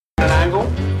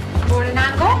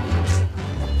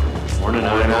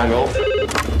Morning, Angle.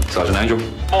 Sergeant Angel.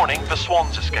 Morning, the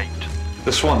Swans escaped.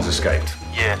 The Swans escaped?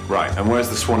 Yeah. Right, and where's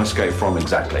the Swan escape from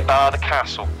exactly? The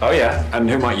castle. Oh, yeah? And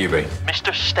who might you be?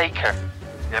 Mr. Staker.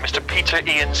 Yeah, Mr. Peter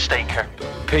Ian Staker.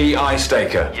 P.I.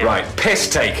 Staker. Yeah. Right, Piss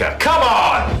Taker. Come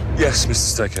on! Yes, Mr.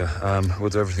 Staker. We'll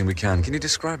do everything we can. Can you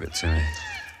describe it to me?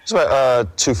 It's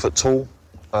about 2 foot tall,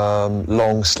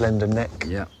 long, slender neck.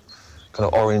 Yeah.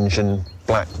 Kind of orange and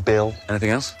black bill. Anything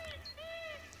else?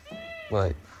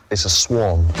 Well, it's a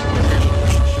swan.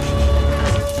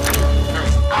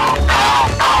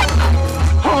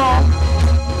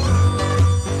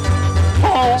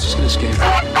 It's just gonna escape.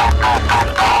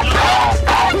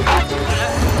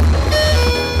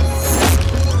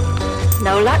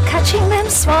 No luck catching them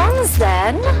swans,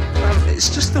 then?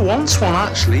 It's just the one swan,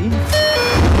 actually.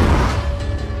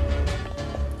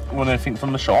 Want anything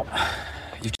from the shop?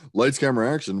 Lights,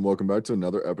 camera, action. Welcome back to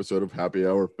another episode of Happy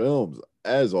Hour Films.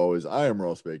 As always, I am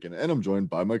Ross Bacon, and I'm joined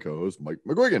by my co-host, Mike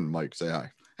McGuigan. Mike, say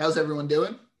hi. How's everyone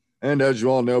doing? And as you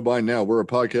all know by now, we're a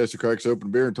podcast that cracks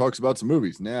open beer and talks about some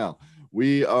movies. Now,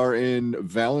 we are in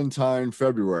Valentine,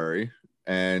 February,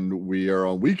 and we are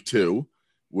on week 2,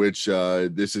 which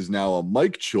this is now a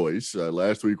Mike choice.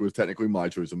 Last week was technically my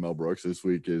choice of Mel Brooks. This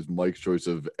week is Mike's choice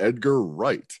of Edgar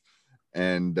Wright.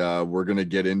 And we're going to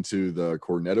get into the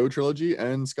Cornetto trilogy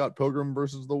and Scott Pilgrim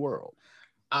versus the World.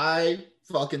 I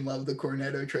fucking love the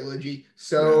Cornetto trilogy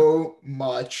so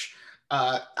much.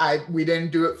 We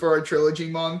didn't do it for our trilogy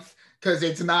month because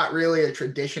it's not really a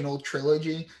traditional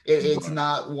trilogy. It's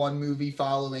not one movie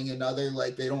following another.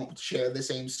 Like, they don't share the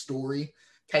same story,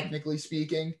 technically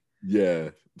speaking. Yeah,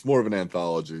 it's more of an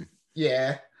anthology.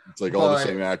 Yeah. It's like all the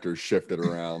same actors shifted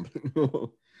around.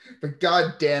 But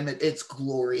god damn it, it's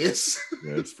glorious.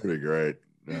 Yeah, it's pretty great.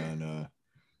 And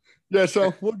yeah,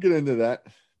 so we'll get into that.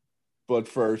 But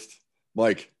first,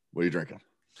 Mike, what are you drinking?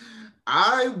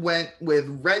 I went with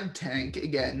Red Tank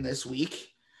again this week.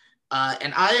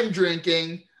 And I am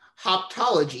drinking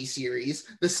Hoptology series,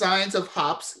 the Science of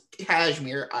Hops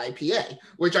Cashmere IPA,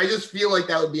 which I just feel like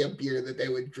that would be a beer that they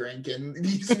would drink in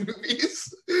these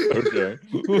movies. Okay.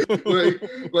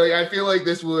 like I feel like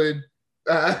this would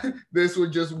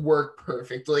just work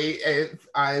perfectly if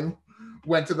I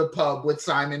went to the pub with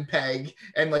Simon Pegg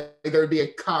and like there would be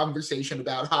a conversation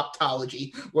about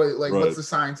hoptology. What's the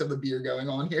science of the beer going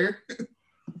on here?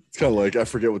 It's kind of like, I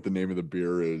forget what the name of the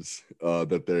beer is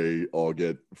that they all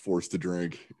get forced to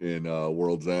drink in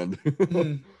World's End.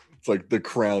 It's like the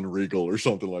Crown Regal or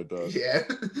something like that. Yeah.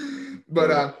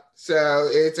 But so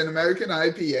it's an American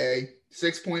IPA,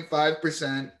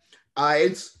 6.5%.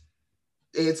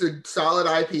 It's a solid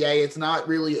IPA. It's not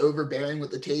really overbearing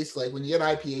with the taste. Like when you get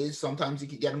IPAs, sometimes you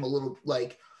can get them a little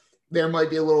like there might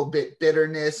be a little bit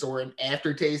bitterness or an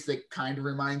aftertaste that kind of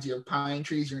reminds you of pine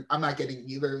trees. I'm not getting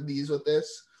either of these with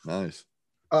this. Nice.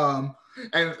 And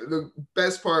the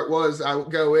best part was I would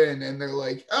go in and they're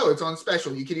like, oh, it's on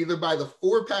special. You can either buy the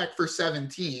 4-pack for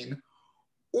 $17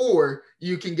 or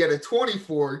you can get a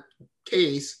 24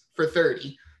 case for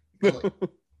 $30. Like,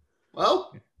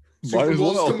 well, Super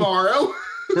Bowl's tomorrow.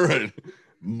 Right.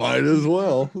 Might as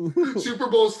well. Super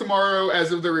Bowl's tomorrow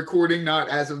as of the recording, not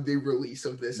as of the release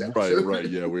of this episode. Right.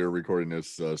 Yeah, we are recording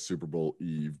this Super Bowl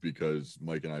Eve because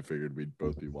Mike and I figured we'd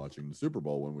both be watching the Super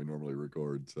Bowl when we normally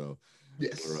record. So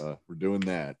yes, we're doing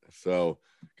that. So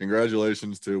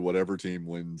congratulations to whatever team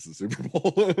wins the Super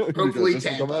Bowl. Hopefully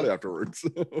Tampa. Come out afterwards.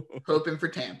 Hoping for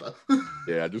Tampa.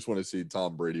 Yeah, I just want to see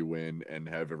Tom Brady win and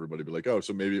have everybody be like, oh,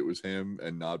 so maybe it was him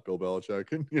and not Bill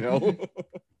Belichick, and you know.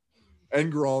 And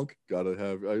Gronk, gotta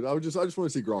have. I just want to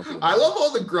see Gronk. I love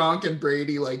all the Gronk and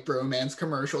Brady like bromance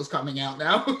commercials coming out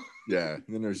now. Yeah, and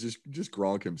then there's just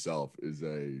Gronk himself is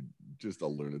just a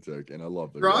lunatic, and I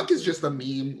love that. Gronk is just a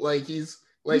meme. Like he's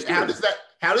how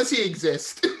does he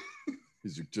exist?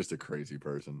 He's just a crazy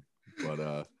person.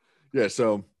 But yeah.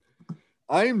 So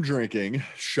I'm drinking.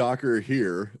 Shocker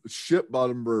here, Ship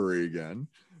Bottom Brewery again.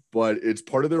 But it's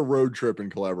part of their road trip in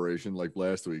collaboration, like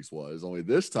last week's was. Only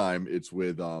this time it's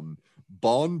with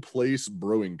Bond Place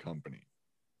Brewing Company.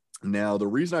 Now, the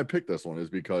reason I picked this one is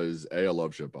because A, I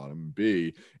love Ship Bottom.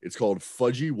 B, it's called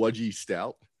Fudgy Wudgy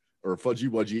Stout or Fudgy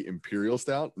Wudgy Imperial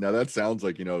Stout. Now, that sounds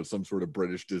like, some sort of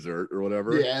British dessert or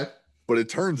whatever. Yeah. But it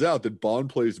turns out that Bond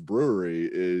Place Brewery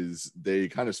they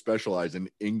kind of specialize in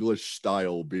English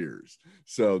style beers.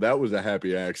 So that was a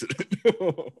happy accident.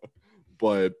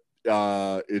 But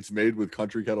it's made with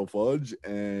country kettle fudge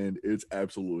and it's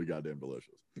absolutely goddamn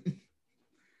delicious.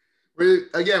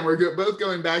 We're both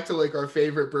going back to like our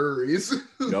favorite breweries.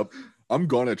 Yep. I'm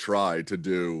gonna try to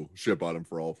do Ship Bottom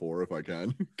for all four if I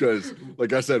can, because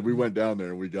like I said, we went down there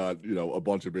and we got a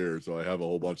bunch of beers, so I have a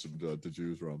whole bunch to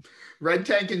choose from. Red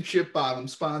Tank and Ship Bottom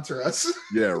sponsor us.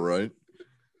 Yeah, right.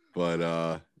 But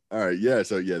all right, yeah.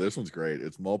 So yeah, this one's great.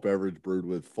 It's malt beverage brewed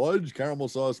with fudge, caramel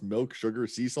sauce, milk, sugar,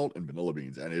 sea salt, and vanilla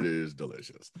beans, and it is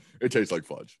delicious. It tastes like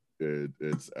fudge.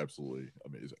 It's absolutely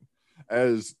amazing,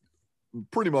 as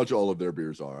pretty much all of their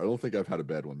beers are. I don't think I've had a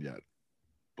bad one yet.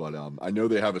 But I know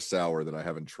they have a sour that I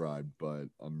haven't tried, but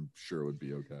I'm sure it would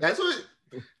be okay. That's what.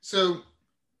 So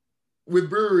with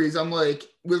breweries, I'm like,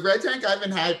 with Red Tank, I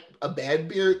haven't had a bad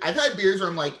beer. I've had beers where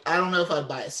I'm like, I don't know if I'd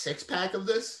buy a 6-pack of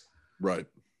this. Right.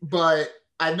 But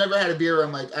I've never had a beer where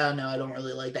I'm like, oh no, I don't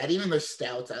really like that. Even their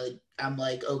stouts, I'm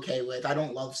like okay with. I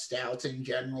don't love stouts in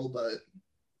general, but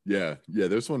yeah.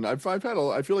 This one I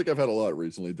feel like I've had a lot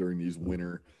recently during these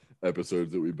winter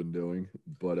episodes that we've been doing,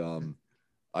 but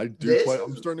I do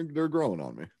they're growing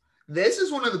on me. This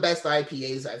is one of the best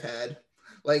IPAs I've had.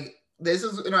 Like, this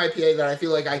is an IPA that I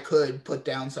feel like I could put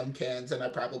down some cans, and I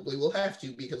probably will have to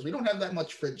because we don't have that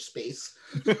much fridge space.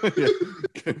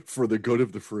 For the good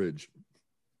of the fridge.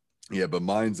 Yeah, but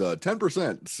mine's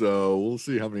 10%, so we'll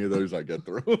see how many of those I get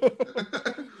through.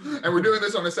 And we're doing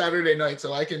this on a Saturday night,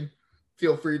 so I can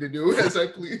feel free to do as I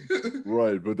please.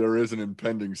 Right, but there is an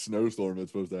impending snowstorm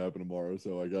that's supposed to happen tomorrow,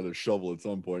 so I got to shovel at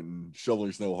some point, and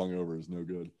shoveling snow hungover is no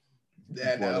good.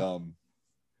 Yeah, no.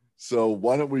 So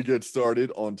why don't we get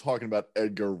started on talking about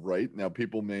Edgar Wright? Now,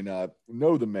 people may not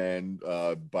know the man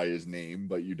by his name,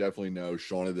 but you definitely know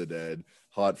Shaun of the Dead,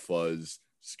 Hot Fuzz,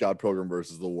 Scott Pilgrim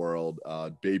versus the World,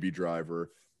 Baby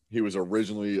Driver. He was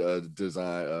originally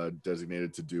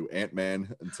designated to do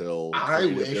Ant-Man until I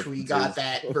wish we got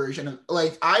that version of,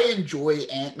 like, I enjoy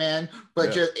Ant-Man,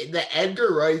 but just the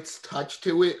Edgar Wright's touch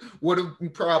to it would have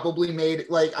probably made,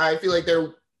 like, I feel like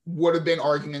there would have been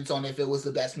arguments on if it was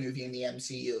the best movie in the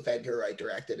MCU if Edgar Wright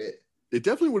directed it. It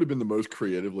definitely would have been the most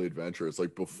creatively adventurous,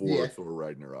 like before Thor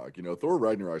Ragnarok. Thor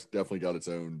Ragnarok's definitely got its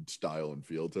own style and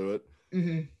feel to it.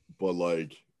 Mm-hmm. But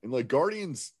like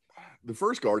Guardians, the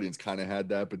first Guardians kind of had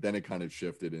that, but then it kind of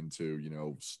shifted into,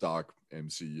 stock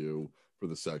MCU for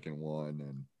the second one.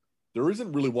 And there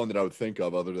isn't really one that I would think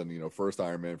of other than, first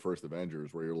Iron Man, first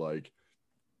Avengers, where you're like,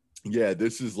 yeah,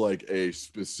 this is like a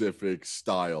specific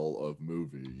style of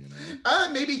movie,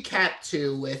 Maybe Cap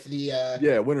 2 with the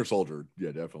Winter Soldier.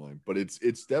 Yeah, definitely. But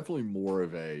it's definitely more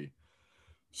of a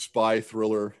spy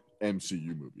thriller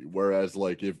MCU movie. Whereas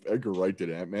like if Edgar Wright did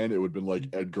Ant-Man, it would have been like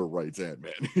Edgar Wright's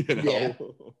Ant-Man, Yeah.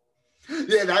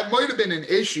 Yeah, that might have been an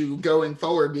issue going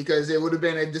forward because it would have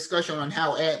been a discussion on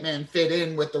how Ant-Man fit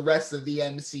in with the rest of the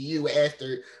MCU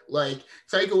after, like,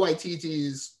 Taika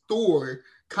Waititi's Thor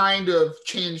kind of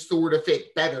changed Thor to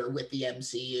fit better with the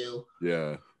MCU.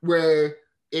 Yeah. Where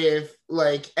if,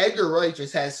 like, Edgar Wright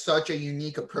just has such a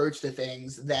unique approach to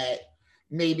things that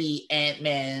maybe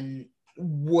Ant-Man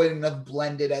wouldn't have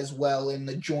blended as well in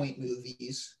the joint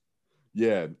movies.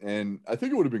 Yeah, and I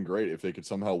think it would have been great if they could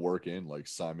somehow work in like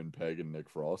Simon Pegg and Nick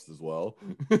Frost as well.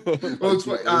 Well, it's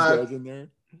funny, guys in there.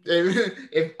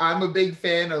 If I'm a big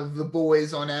fan of The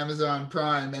Boys on Amazon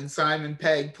Prime, and Simon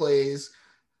Pegg plays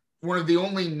one of the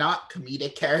only not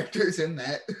comedic characters in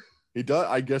that. He does.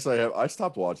 I guess I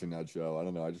stopped watching that show. I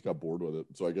don't know. I just got bored with it,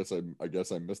 so I guess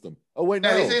I missed him. Oh wait,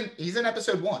 no, he's in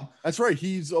episode 1. That's right.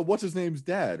 He's what's his name's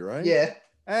dad, right? Yeah.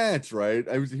 That's right.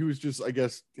 He was just, I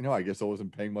guess I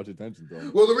wasn't paying much attention to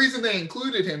him. Well, the reason they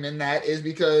included him in that is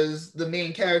because the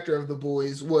main character of The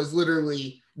Boys was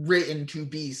literally written to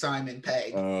be Simon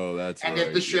Pegg. Oh, that's and right.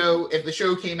 if the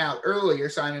show came out earlier,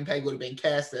 Simon Pegg would have been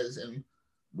cast as him.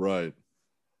 Right.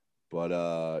 But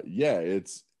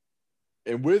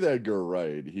and with Edgar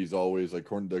Wright, he's always like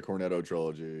the Cornetto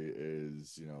trilogy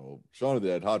is, Shaun of the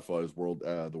Dead, Hot Fuzz,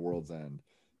 The World's End.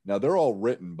 Now they're all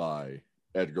written by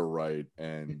Edgar Wright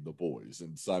and The Boys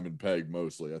and Simon Pegg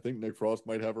mostly. I think Nick Frost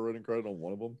might have a written credit on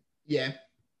one of them. Yeah.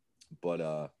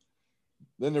 But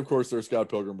then of course there's Scott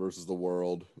Pilgrim versus the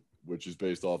World, which is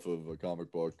based off of a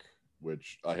comic book,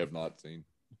 which I have not seen.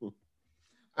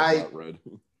 Not read.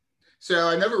 So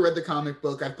I never read the comic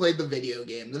book. I played the video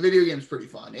game. The video game's pretty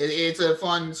fun. It's a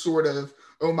fun sort of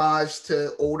homage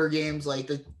to older games like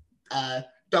the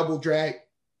Double Dragon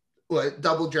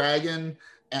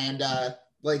and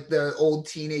like the old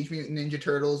Teenage Mutant Ninja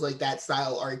Turtles, like that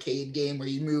style arcade game where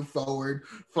you move forward,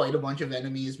 fight a bunch of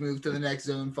enemies, move to the next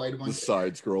zone, fight a bunch. The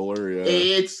side scroller, yeah.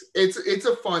 It's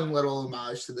a fun little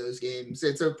homage to those games.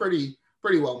 It's a pretty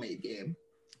well made game.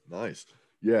 Nice,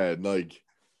 yeah. Like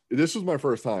this was my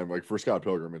first time, like for Scott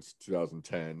Pilgrim. It's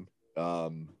 2010.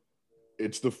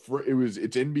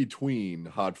 It's in between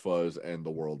Hot Fuzz and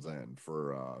The World's End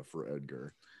for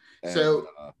Edgar. And, so.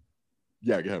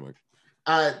 Yeah, go ahead,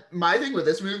 Mike. My thing with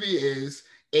this movie is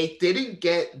it didn't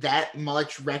get that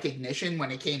much recognition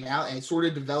when it came out, and it sort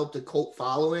of developed a cult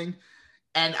following.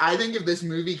 And I think if this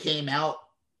movie came out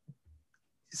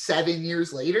 7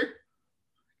 years later,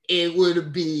 it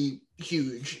would be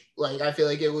huge. Like, I feel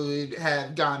like it would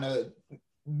have gotten a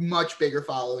much bigger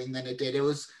following than it did. It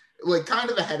was like kind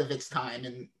of ahead of its time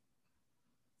in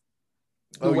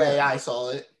the way I saw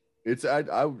it. It's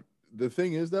the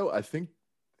thing is though, I think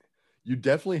you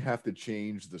definitely have to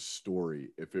change the story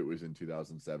if it was in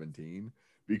 2017,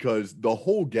 because the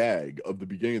whole gag of the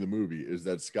beginning of the movie is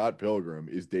that Scott Pilgrim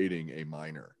is dating a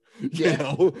minor. Yeah. You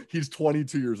know, he's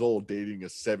 22 years old dating a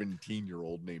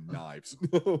 17-year-old named Knives.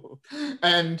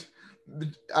 And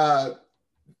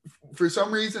for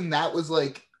some reason that was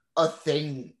like a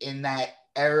thing in that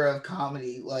era of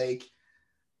comedy. Like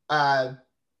I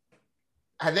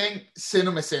think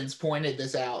CinemaSins pointed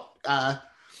this out,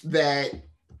 that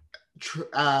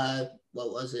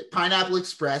what was it? Pineapple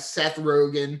Express, Seth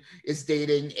Rogen is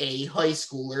dating a high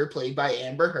schooler played by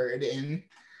Amber Heard in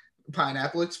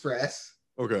Pineapple Express.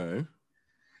 Okay.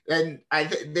 And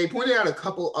they pointed out a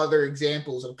couple other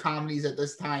examples of comedies at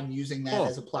this time using that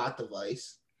as a plot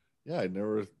device. Yeah, I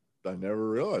never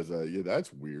realized that. Yeah,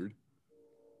 that's weird.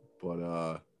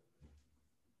 But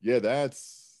yeah,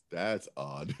 that's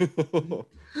odd.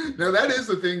 No, that is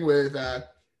the thing with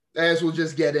as we'll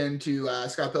just get into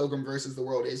Scott Pilgrim versus the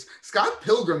World, is Scott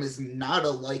Pilgrim is not a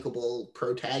likable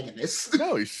protagonist.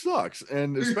 No, he sucks.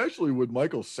 And especially with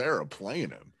Michael Cera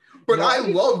playing him. But I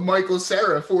love Michael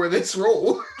Cera for this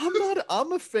role.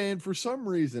 I'm a fan for some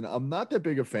reason. I'm not that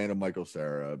big a fan of Michael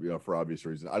Cera, for obvious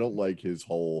reasons. I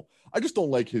just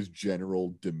don't like his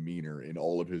general demeanor in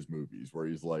all of his movies, where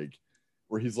he's like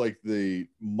the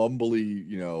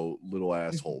mumbly, little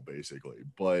asshole basically.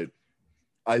 But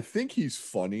I think he's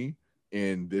funny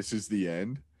in This Is the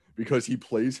End because he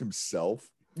plays himself.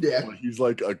 Yeah. He's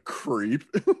like a creep.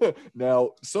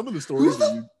 Now, some of the stories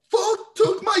fuck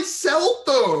took my cell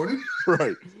phone?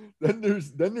 Right. Then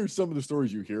there's some of the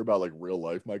stories you hear about, like real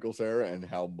life Michael Cera and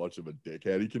how much of a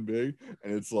dickhead he can be.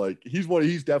 And it's like he's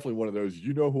definitely one of those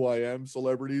 "you know who I am"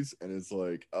 celebrities. And it's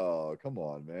like, oh, come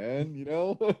on, man.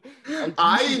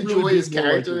 I enjoy his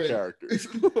character.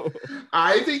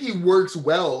 I think he works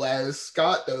well as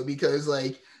Scott though, because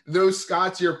like though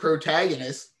Scott's your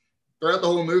protagonist, throughout the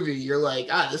whole movie, you're like,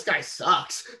 this guy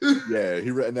sucks. Yeah,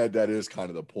 and that is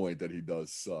kind of the point, that he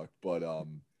does suck. But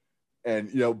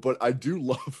but I do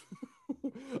love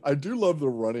the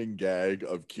running gag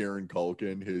of Kieran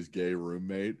Culkin, his gay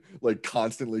roommate, like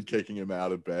constantly kicking him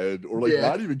out of bed, or like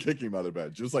not even kicking him out of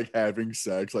bed, just like having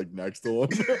sex like next to him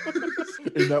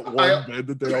in that one bed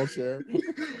that they all share.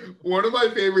 One of my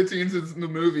favorite scenes in the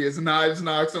movie is Knives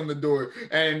knocks on the door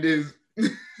and his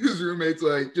roommate's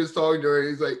like just talking to her.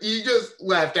 He's like, he just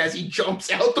left as he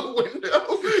jumps out the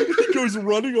window. He goes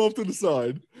running off to the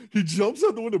side. He jumps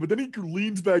out the window, but then he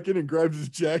leans back in and grabs his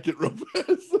jacket real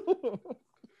fast.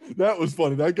 That was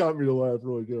funny. That got me to laugh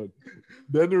really good.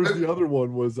 Then there was the other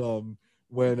one was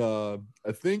when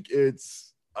I think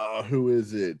it's who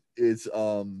is it? It's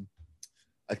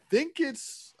I think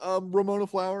it's Ramona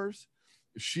Flowers.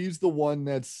 She's the one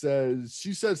that says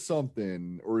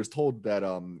something, or is told that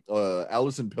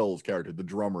Allison Pill's character, the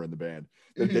drummer in the band,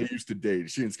 that they used to date.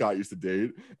 She and Scott used to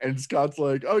date, and Scott's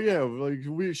like, "Oh yeah, like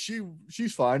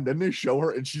she's fine." Then they show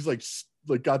her, and she's like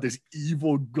got this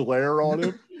evil glare on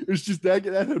him. It's just that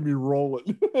had me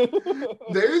rolling.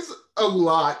 There's a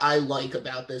lot I like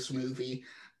about this movie.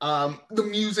 The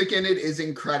music in it is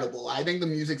incredible. I think the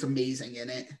music's amazing in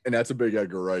it. And that's a big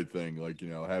Edgar Wright thing, like,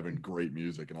 having great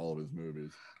music in all of his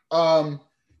movies.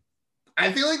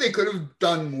 I feel like they could have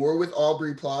done more with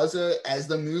Aubrey Plaza as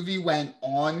the movie went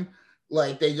on.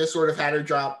 Like, they just sort of had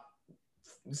her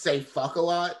say fuck a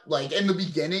lot. Like, in the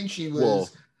beginning, she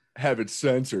was... have it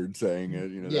censored saying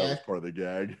it, that was part of the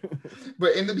gag.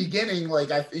 But in the beginning, like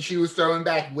she was throwing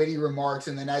back witty remarks,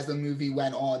 and then as the movie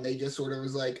went on, they just sort of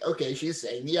was like, okay, she's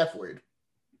saying the F word.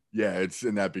 Yeah,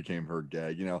 and that became her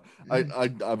gag.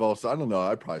 I've also, I don't know,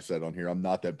 I probably said on here, I'm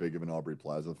not that big of an Aubrey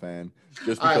Plaza fan.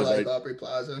 Just because I like Aubrey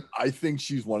Plaza. I think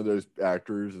she's one of those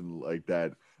actors and like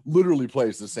that literally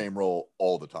plays the same role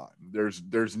all the time.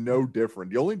 There's no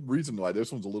different. The only reason why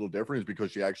this one's a little different is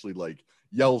because she actually like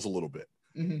yells a little bit.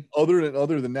 Mm-hmm.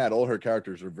 Other than that, all her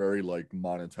characters are very like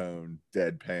monotone,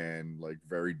 deadpan, like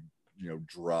very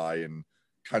dry and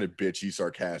kind of bitchy,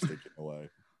 sarcastic in a way.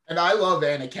 And I love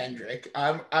Anna Kendrick.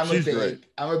 I'm great.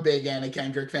 a big Anna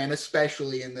Kendrick fan,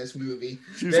 especially in this movie.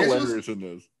 She's hilarious in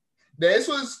this. This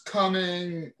was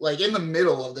coming like in the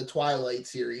middle of the Twilight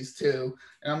series too,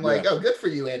 and I'm like, oh, good for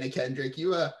you, Anna Kendrick.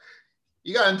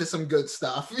 You got into some good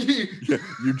stuff. Yeah,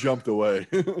 you jumped away.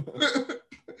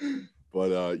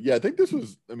 But yeah, I think this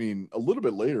was, I mean, a little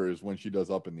bit later is when she does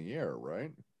Up in the Air,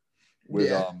 right?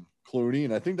 With Clooney,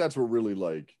 and I think that's what really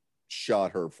like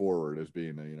shot her forward as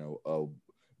being a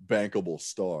bankable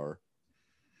star.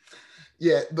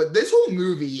 Yeah, but this whole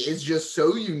movie is just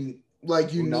so unique.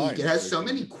 It has so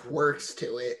many quirks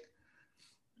to it.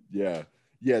 Yeah,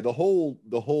 the whole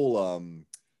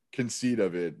conceit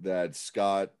of it that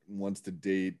Scott wants to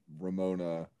date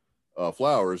Ramona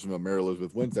Flowers, Mary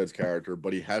Elizabeth Winstead's character,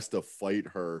 but he has to fight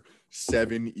her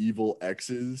 7 evil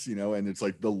exes, and it's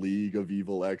like the League of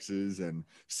Evil Exes, and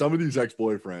some of these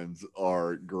ex-boyfriends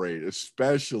are great,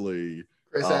 especially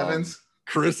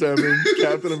Chris Evans,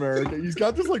 Captain America. He's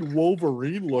got this like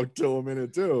Wolverine look to him in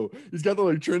it too. He's got the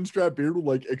like chin strap beard with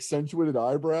like accentuated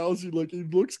eyebrows. He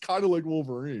looks kind of like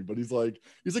Wolverine, but he's like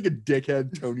a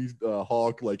dickhead Tony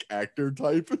Hawk like actor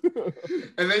type.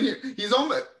 And then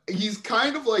he's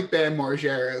kind of like Bam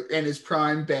Margera in his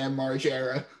prime Bam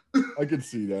Margera. I could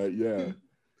see that, yeah.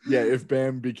 Yeah, if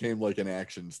Bam became like an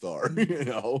action star,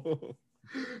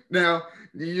 Now,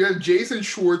 you have Jason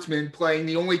Schwartzman playing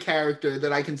the only character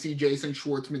that I can see Jason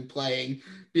Schwartzman playing,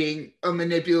 being a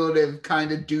manipulative,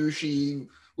 kind of douchey,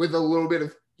 with a little bit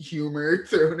of humor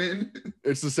thrown in.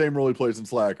 It's the same role he plays in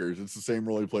Slackers. It's the same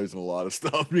role he plays in a lot of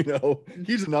stuff,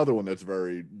 He's another one that's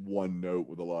very one note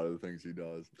with a lot of the things he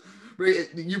does.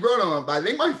 You brought him up. I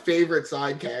think my favorite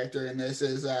side character in this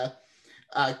is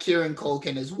Kieran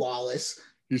Culkin as Wallace.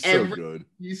 He's so good.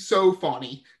 He's so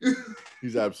funny.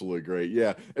 He's absolutely great.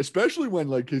 Yeah. Especially when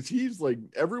because he's like,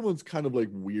 everyone's kind of like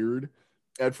weird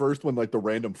at first when like the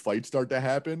random fights start to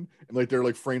happen and like they're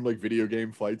like framed like video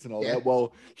game fights and all that.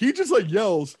 Well, he just like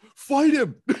yells, "Fight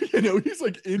him!" He's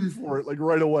like in for it like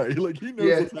right away. Like he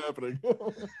knows what's happening.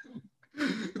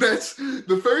 That's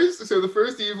the first. So the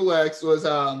first Evil X was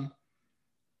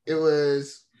it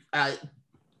was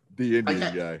the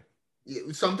Indian guy.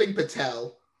 Something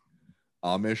Patel.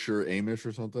 Amish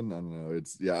or something. I don't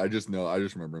know. I just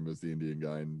remember him as the Indian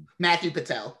guy. And Matthew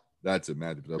Patel. That's it,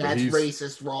 Matthew Patel. That's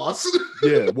racist, Ross.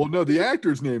 Yeah, well, no, the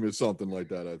actor's name is something like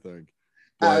that, I think.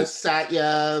 But,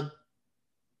 Satya.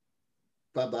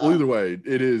 Well, either way,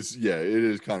 it is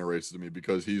kind of racist to me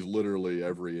because he's literally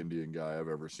every Indian guy I've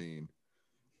ever seen.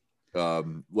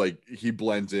 Like he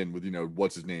blends in with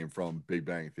what's his name from Big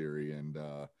Bang Theory, and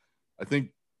I think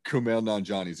Kumail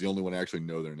Nanjiani is the only one I actually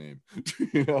know their name,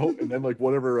 and then like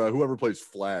whoever plays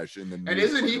Flash in the and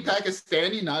isn't he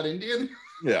Pakistani, not Indian?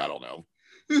 Yeah, I don't know.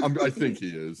 I think he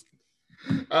is.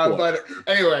 But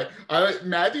anyway,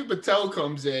 Matthew Patel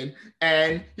comes in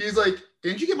and he's like,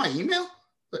 "Didn't you get my email?"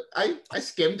 I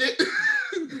skimmed it.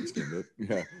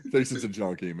 Yeah. Thinks it's a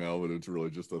junk email, but it's really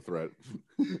just a threat.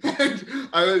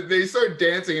 And they start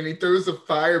dancing and he throws a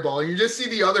fireball and you just see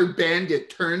the other bandit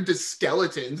turn to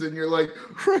skeletons and you're like,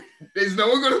 is no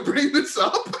one going to bring this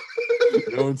up?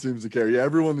 No one seems to care. Yeah,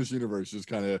 everyone in this universe just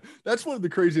kind of, that's one of the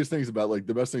craziest things about like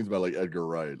the best things about like Edgar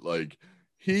Wright. Like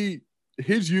his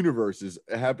universe is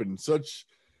happened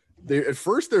at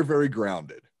first they're very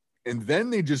grounded. And then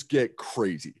they just get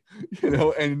crazy,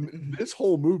 and this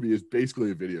whole movie is basically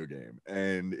a video game.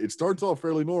 And it starts off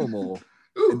fairly normal.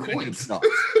 Ooh, and coins.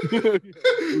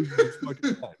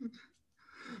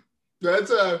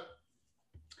 That's I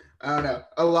don't know.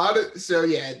 A lot of, so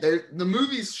yeah, the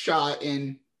movie's shot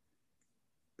in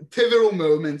pivotal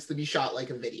moments to be shot like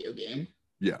a video game.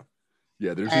 Yeah.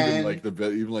 Yeah, there's even like the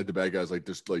bad guys like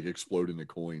just like explode into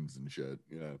coins and shit.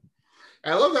 Yeah.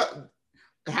 I love that.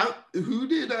 Who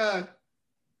did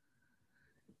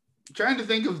trying to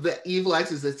think of the evil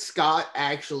exes that Scott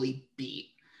actually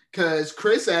beat, because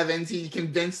Chris Evans, he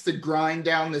convinced to grind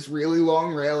down this really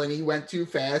long rail and he went too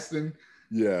fast, and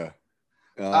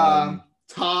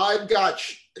Todd got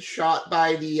shot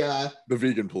by the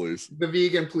vegan police,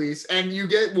 and you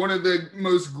get one of the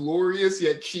most glorious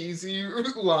yet cheesy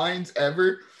lines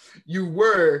ever. "You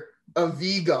were a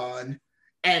vegan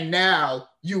and now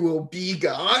you will be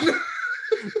gone."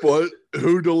 But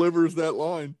who delivers that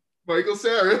line? Michael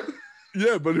Cera.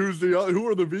 Yeah, but who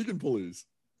are the vegan police?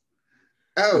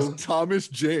 Oh, Thomas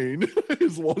Jane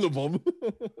is one of them.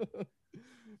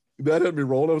 That had me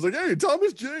rolling. I was like, "Hey,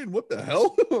 Thomas Jane, what the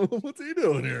hell? What's he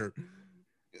doing here?"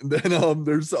 And then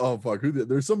there's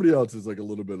there's somebody else who's like a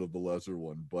little bit of the lesser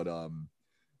one, but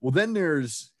well, then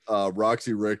there's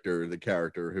Roxy Richter, the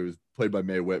character who's played by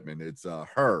Mae Whitman. It's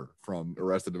her from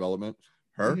Arrested Development.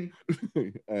 Her. Mm-hmm.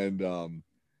 And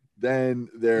then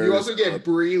there's you also get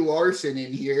Brie Larson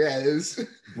in here as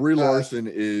Brie Larson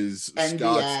is Envy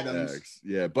Scott's Adams. ex.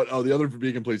 Yeah, but the other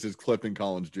vegan police is Clifton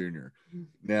Collins Jr.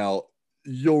 Now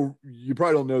you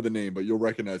probably don't know the name, but you'll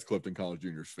recognize Clifton Collins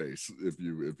Jr.'s face if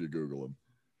you Google him.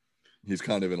 He's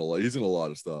kind of he's in a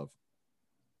lot of stuff.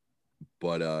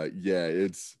 But yeah,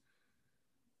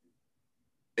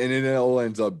 and it all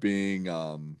ends up being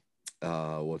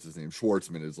what's his name?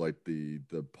 Schwartzman is like the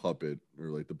puppet, or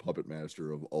like the puppet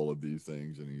master of all of these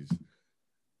things, and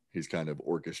he's kind of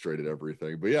orchestrated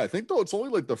everything. But yeah, I think though it's only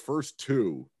like the first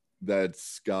two that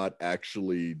Scott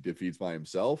actually defeats by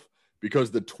himself,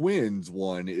 because the twins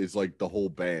one is like the whole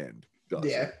band does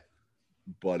Yeah. it.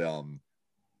 But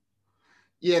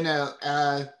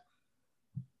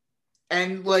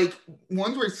and like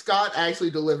ones where Scott actually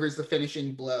delivers the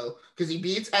finishing blow, because he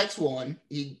beats X1.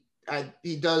 He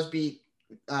does beat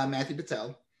Matthew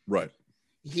Patel. right.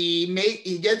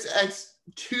 He gets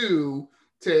X2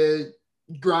 to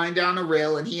grind down a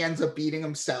rail, and he ends up beating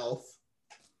himself.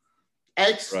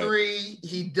 X3,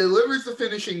 he delivers the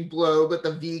finishing blow, but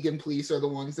the vegan police are the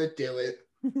ones that do it.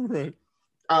 Right.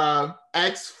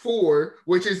 X4,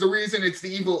 which is the reason it's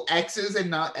the evil exes and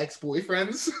not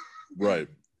ex-boyfriends. Right.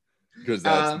 Because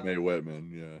that's Mae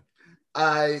Whitman,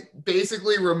 yeah.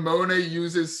 Basically Ramona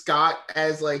uses Scott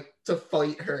as like to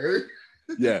fight her.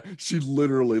 Yeah, she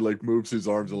literally like moves his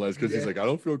arms and legs because he's like, I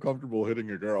don't feel comfortable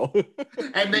hitting a girl.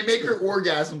 And they make her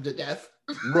orgasm to death.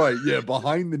 Right, yeah,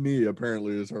 behind the knee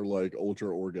apparently is her like ultra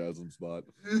orgasm spot.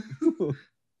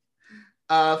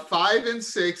 5 and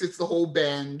 6, it's the whole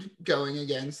band going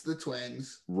against the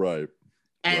twins. Right.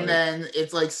 And then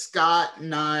it's like Scott,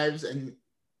 Knives, and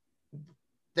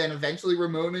then eventually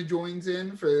Ramona joins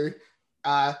in for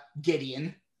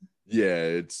Gideon. Yeah,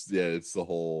 it's the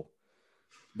whole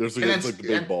it's like the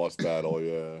big boss battle,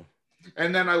 yeah.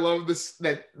 And then I love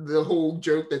that the whole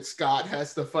joke that Scott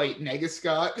has to fight Nega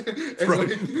Scott.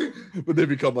 Right. But they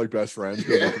become like best friends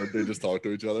because they just talk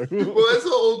to each other. Well, that's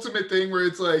the ultimate thing where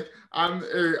it's like, I'm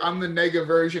the Nega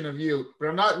version of you, but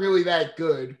I'm not really that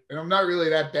good and I'm not really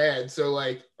that bad. So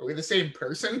like, are we the same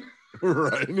person?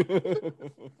 Right.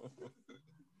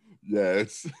 Yeah,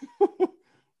 it's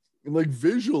like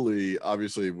visually,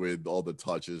 obviously, with all the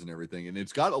touches and everything, and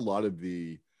it's got a lot of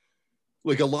the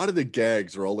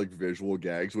gags are all like visual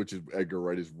gags, which is Edgar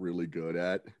Wright is really good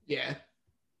at. Yeah.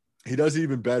 He does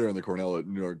even better in the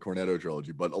Cornetto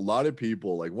trilogy, but a lot of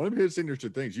people, like, one of his signature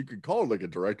things, you could call it like a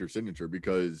director's signature,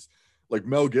 because like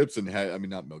Mel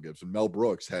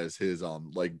Brooks has his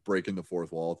like breaking the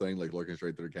fourth wall thing, like looking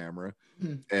straight through the camera.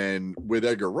 And with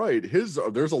Edgar Wright, there's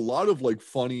a lot of like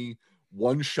funny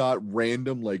one-shot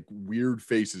random like weird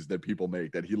faces that people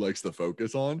make that he likes to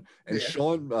focus on, and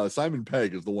Simon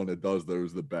Pegg is the one that does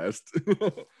those the best.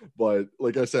 But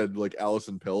like I said, like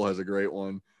Alison Pill has a great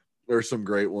one. There's some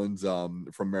great ones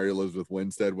from Mary Elizabeth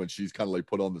Winstead when she's kind of like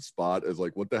put on the spot as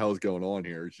like, what the hell is going on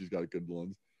here? She's got good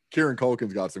ones. Kieran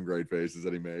Culkin's got some great faces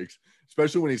that he makes,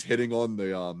 especially when he's hitting on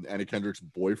the Anna Kendrick's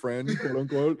boyfriend, quote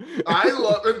unquote. I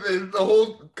love the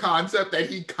whole concept that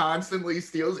he constantly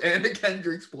steals Anna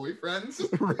Kendrick's boyfriends.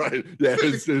 Right. Yeah,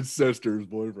 his sister's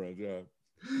boyfriend. Yeah.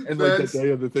 And like that day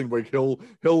of the thing, like he'll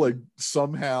like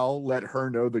somehow let her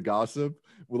know the gossip.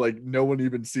 Like no one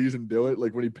even sees him do it.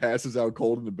 Like when he passes out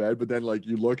cold in the bed, but then like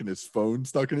you look and his phone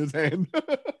stuck in his hand.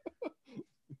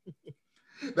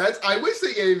 I wish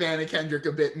they gave Anna Kendrick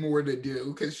a bit more to do,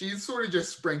 because she's sort of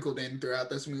just sprinkled in throughout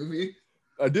this movie.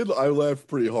 I laughed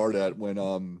pretty hard at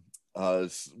when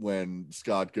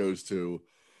Scott goes to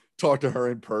talk to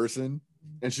her in person,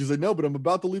 and she's like, no, but I'm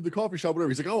about to leave the coffee shop, whatever.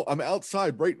 He's like, oh, I'm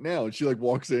outside right now. And she like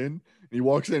walks in, and he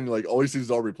walks in and like all he sees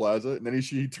is Aubrey Plaza, and then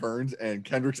she turns and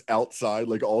Kendrick's outside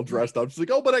like all dressed up. She's like,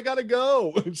 oh, but I gotta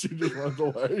go. And she just runs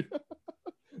away.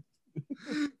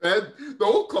 The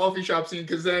whole coffee shop scene,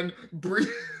 because then Brie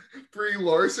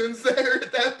Larson's there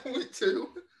at that point too.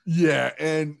 Yeah,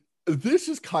 and this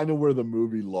is kind of where the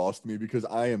movie lost me, because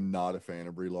I am not a fan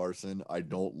of Brie Larson. I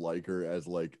don't like her as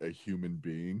like a human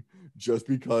being, just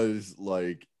because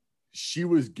like she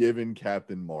was given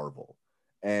Captain Marvel,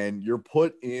 and you're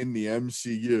put in the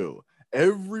MCU.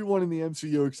 Everyone in the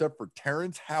MCU except for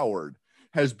Terrence Howard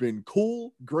has been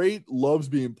cool, great, loves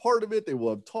being part of it. They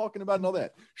love talking about it and all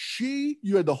that.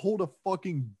 You had to hold a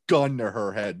fucking gun to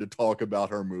her head to talk about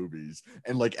her movies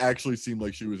and like actually seem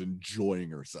like she was enjoying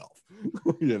herself.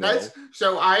 You know?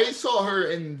 So I saw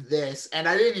her in this, and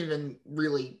I didn't even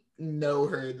really know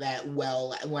her that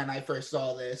well when I first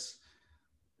saw this.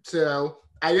 So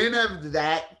I didn't have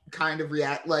that kind of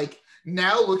react. Like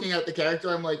now looking at the character,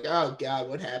 I'm like, oh God,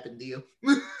 what happened to you?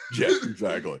 Yeah,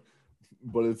 exactly.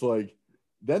 But it's like,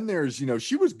 then there's,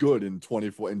 she was good in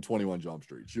 21 Jump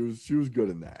Street. She was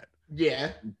good in that.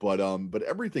 Yeah. But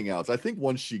everything else, I think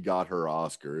once she got her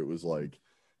Oscar, it was like,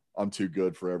 I'm too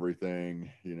good for everything.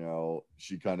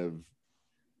 She kind of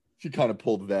she kind of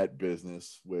pulled that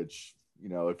business, which, you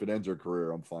know, if it ends her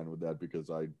career, I'm fine with that because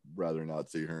I'd rather not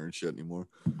see her and shit anymore.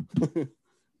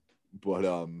 But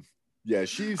yeah,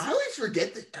 I always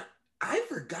forget that. I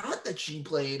forgot that she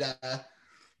played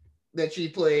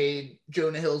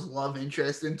Jonah Hill's love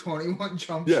interest in 21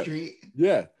 Jump Street.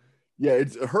 Yeah.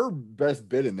 It's her best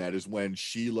bit in that is when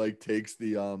she like takes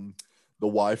the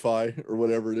Wi-Fi or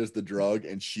whatever it is, the drug,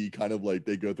 and she kind of like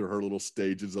they go through her little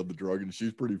stages of the drug, and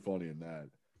she's pretty funny in that.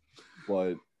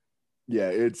 But yeah,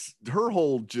 it's her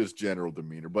whole just general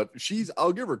demeanor. But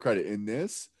I'll give her credit in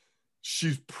this.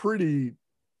 She's pretty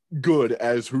good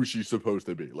as who she's supposed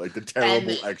to be, like the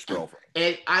terrible ex-girlfriend.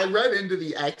 And I read into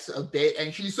the ex a bit,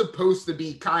 and she's supposed to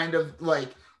be kind of like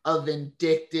a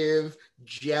vindictive,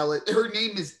 jealous. Her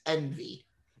name is Envy.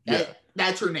 Yeah.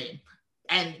 That's her name.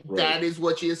 And Right. that is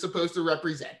what she is supposed to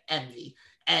represent, Envy.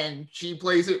 And she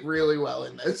plays it really well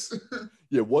in this.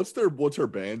 Yeah, what's her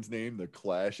band's name? The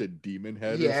Clash at Demon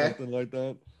Head or something like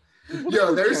that?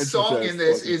 Yo, their song in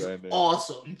this is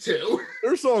awesome too.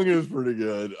 Their song is pretty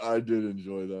good. I did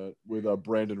enjoy that with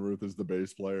Brandon Ruth as the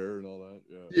bass player and all that.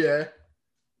 Yeah.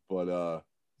 But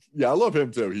yeah, I love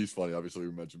him too. He's funny. Obviously,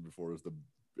 we mentioned before as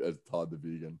Todd the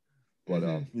vegan,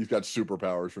 but he's got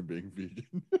superpowers from being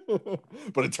vegan.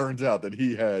 But it turns out that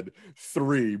he had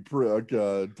 3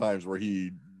 times where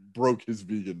he broke his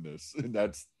veganness, and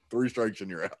that's 3 strikes and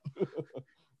you're out.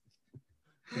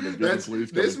 This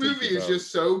movie is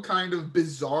just so kind of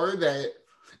bizarre that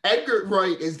Edgar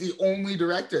Wright is the only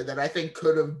director that I think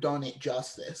could have done it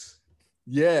justice.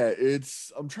 Yeah,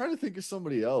 I'm trying to think of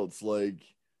somebody else. Like,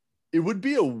 it would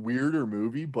be a weirder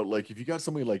movie, but like if you got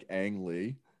somebody like Ang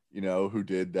Lee, you know, who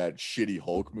did that shitty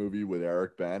Hulk movie with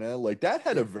Eric Bana, like that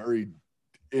had a very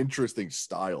interesting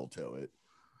style to it.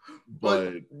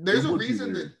 But there's a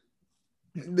reason that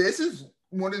this is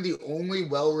one of the only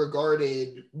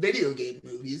well-regarded video game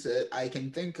movies that I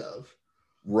can think of.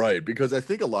 Right, because I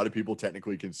think a lot of people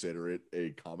technically consider it a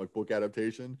comic book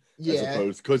adaptation, as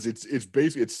opposed, because it's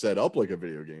basically it's set up like a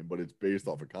video game, but it's based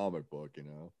off a comic book, you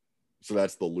know. So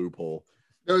that's the loophole.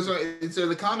 So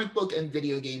the comic book and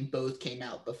video game both came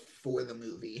out before the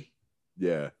movie.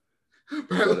 Yeah,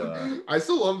 but, I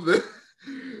still love the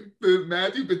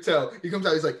Matthew Patel. He comes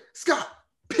out, he's like, Scott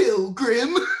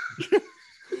Pilgrim.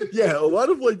 Yeah, a lot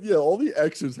of all the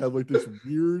exes have like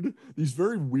these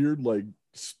very weird like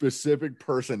specific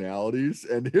personalities,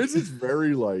 and his is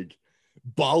very like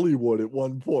Bollywood at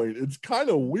one point. It's kind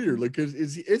of weird, like, cause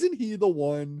isn't he the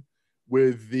one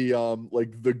with the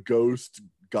like the ghost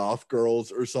goth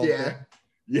girls or something?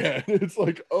 Yeah, it's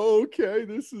like, okay,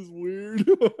 this is weird.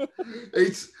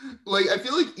 It's like I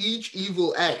feel like each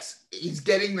evil ex is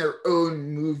getting their own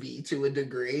movie to a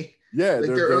degree. Yeah,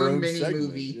 like their own mini segment.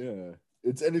 movie. Yeah.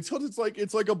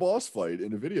 It's like a boss fight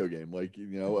in a video game. Like, you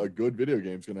know, a good video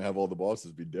game is gonna have all the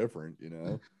bosses be different, you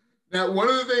know. Now, one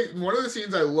of the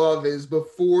scenes I love is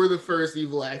before the first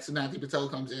evil ex and Matthew Patel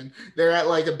comes in, they're at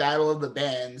like a battle of the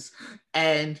bands,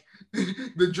 and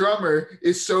the drummer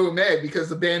is so mad because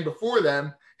the band before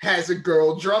them has a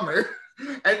girl drummer.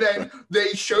 And then they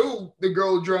show the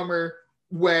girl drummer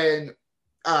when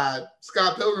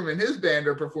Scott Pilgrim and his band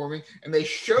are performing, and they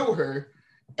show her.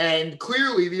 And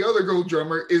clearly the other girl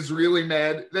drummer is really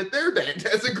mad that their band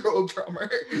has a girl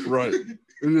drummer. Right.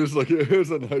 It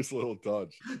is a nice little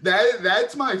touch.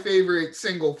 That's my favorite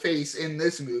single face in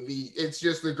this movie. It's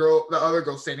just the other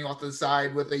girl standing off to the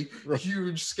side with a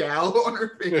huge scowl on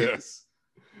her face.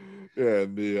 Yeah,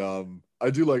 and I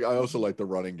also like the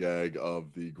running gag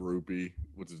of the groupie.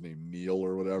 What's his name? Neil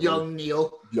or whatever. Young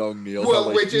Neil.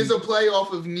 Well, which is a play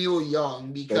off of Neil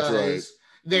Young, because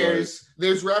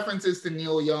there's references to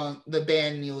Neil Young. The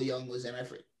band Neil Young was in. I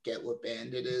forget what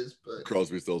band it is, but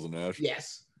Crosby, Stills and Nash.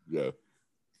 Yes. Yeah.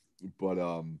 But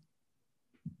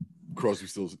Crosby,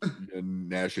 Stills and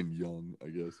Nash and Young, I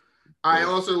guess. I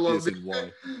also love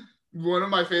one of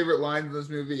my favorite lines in this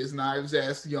movie is Knives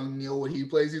asked young Neil what he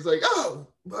plays. He's like,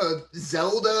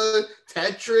 Zelda,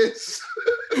 Tetris.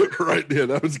 Right, yeah,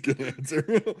 that was a good answer.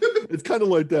 It's kind of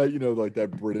like that, you know, like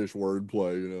that British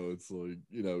wordplay, you know, it's like,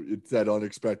 you know, it's that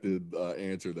unexpected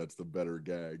answer that's the better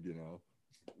gag, you know.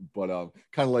 But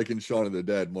kind of like in Shaun of the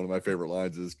Dead, one of my favorite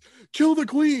lines is, "Kill the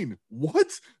Queen."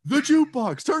 What? The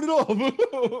jukebox. Turn it off.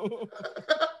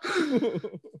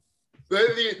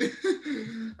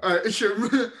 Sure.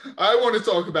 I want to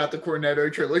talk about the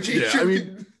Cornetto trilogy. Yeah, I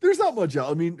mean, there's not much else.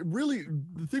 I mean, really,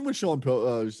 the thing with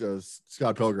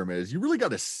Scott Pilgrim is you really got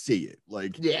to see it.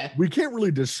 Like, yeah, we can't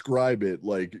really describe it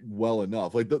like well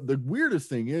enough. Like the weirdest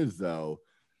thing is though,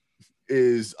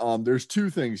 is there's 2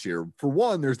 things here. For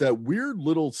one, there's that weird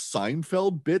little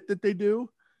Seinfeld bit that they do.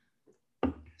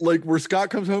 like where Scott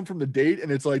comes home from the date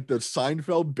and it's like the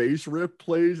Seinfeld bass riff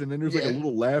plays and then there's like a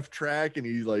little laugh track and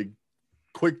he like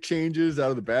quick changes out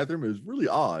of the bathroom. It was really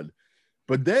odd.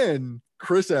 But then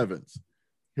Chris Evans,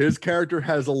 his character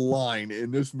has a line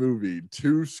in this movie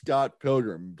to Scott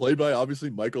Pilgrim, played by obviously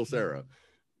Michael Cera.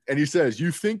 And he says,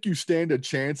 "You think you stand a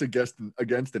chance against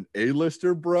an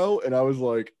A-lister, bro?" And I was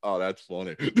like, "Oh, that's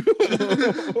funny."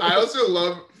 I also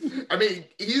love, I mean,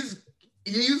 he's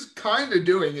kind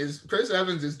of Chris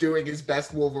Evans is doing his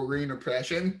best Wolverine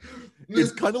impression.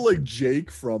 It's kind of like Jake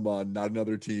from Not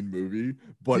Another Teen Movie,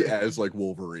 but as like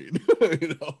Wolverine,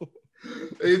 you know?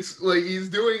 It's like he's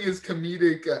doing his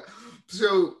comedic.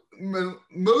 So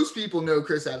most people know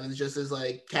Chris Evans just as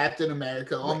like Captain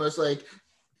America, almost like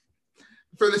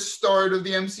for the start of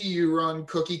the MCU run,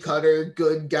 cookie cutter,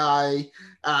 good guy,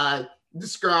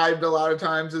 described a lot of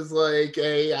times as like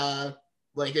a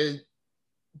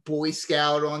Boy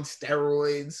Scout on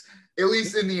steroids, at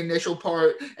least in the initial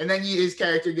part. And then his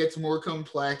character gets more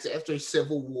complex after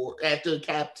Civil War, after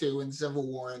Cap 2 and Civil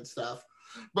War and stuff.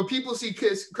 But people see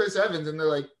Chris Evans and they're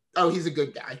like, oh, he's a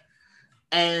good guy.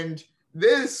 And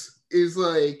this is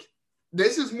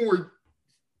more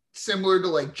similar to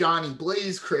like Johnny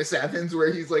Blaze Chris Evans,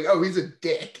 where he's like, oh, he's a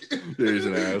dick. Yeah, he's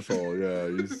an asshole. Yeah,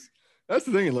 that's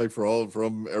the thing. Like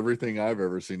from everything I've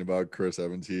ever seen about Chris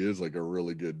Evans, he is like a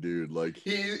really good dude. Like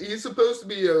he's supposed to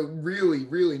be a really,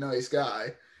 really nice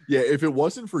guy. Yeah, if it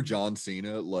wasn't for John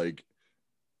Cena, like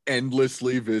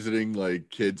endlessly visiting like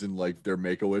kids in like their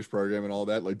Make-A-Wish program and all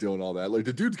that, like doing all that, like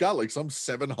the dude's got like some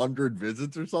 700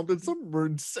 visits or something, some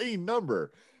insane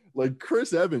number. Like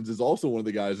Chris Evans is also one of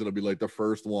the guys that'll be like the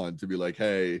first one to be like,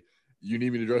 hey, you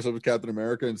need me to dress up as Captain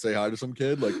America and say hi to some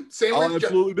kid? Like, I'll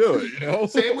absolutely do it, you know?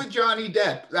 Same with Johnny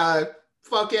Depp.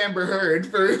 Fuck Amber Heard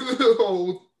for the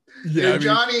whole... Yeah,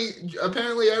 Johnny,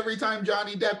 apparently every time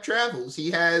Johnny Depp travels,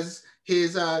 he has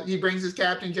he brings his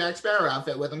Captain Jack Sparrow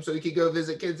outfit with him so he could go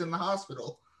visit kids in the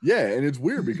hospital. Yeah, and it's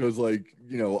weird because, like,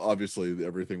 you know, obviously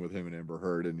everything with him and Amber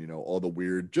Heard and, you know, all the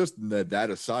weird, just that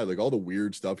aside, like all the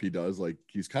weird stuff he does, like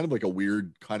he's kind of like a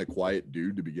weird, kind of quiet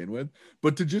dude to begin with.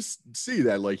 But to just see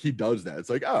that, like, he does that, it's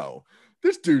like, oh,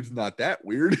 this dude's not that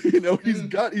weird. You know, he's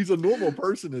a normal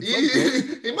person.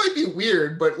 He might be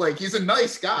weird, but like, he's a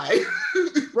nice guy.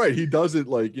 Right. He does it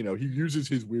like, you know, he uses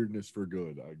his weirdness for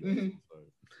good, I guess. Mm-hmm.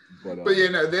 But you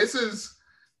know, this is,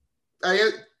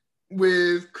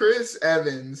 with Chris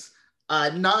Evans,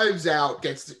 Knives Out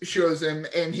shows him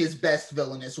in his best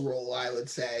villainous role, I would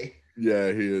say.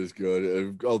 Yeah, he is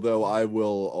good. Although I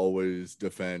will always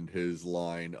defend his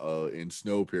line in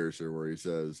Snowpiercer where he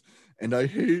says, "And I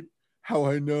hate how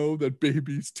I know that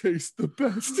babies taste the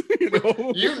best."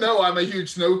 You know I'm a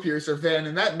huge Snowpiercer fan,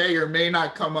 and that may or may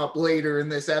not come up later in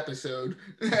this episode.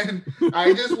 And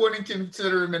I just wouldn't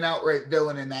consider him an outright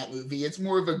villain in that movie. It's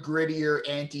more of a grittier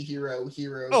anti-hero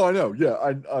hero. Oh, I know. Yeah,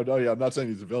 I know. Yeah, I'm not saying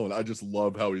he's a villain. I just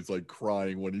love how he's like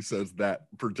crying when he says that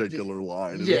particular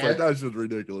line. And it's like, that's just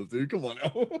ridiculous, dude. Come on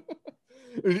now.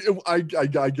 I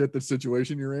get the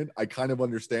situation you're in. I kind of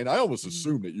understand. I almost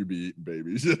assume that you'd be eating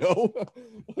babies, you know?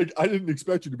 Like, I didn't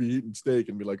expect you to be eating steak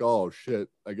and be like, oh shit,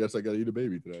 I guess I gotta eat a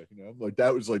baby today, you know? Like,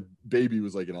 that was like, baby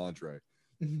was like an entree.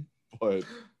 But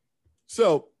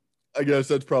so I guess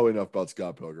that's probably enough about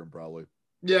Scott Pilgrim, probably.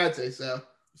 Yeah, I'd say so.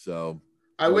 So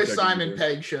I wish Simon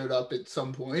Pegg showed up at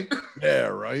some point. Yeah,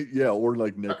 right. Yeah, or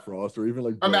like Nick Frost, or even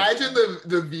like imagine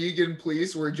the vegan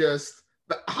police were just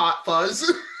Hot Fuzz.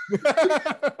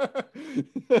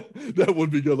 That would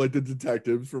be good, like the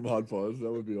detectives from Hot Fuzz.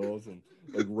 That would be awesome.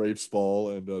 Like Rafe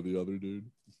Spall and the other dude.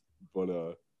 But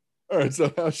all right,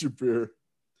 so how's your beer?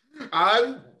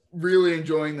 I'm really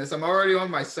enjoying this. I'm already on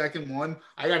my second one.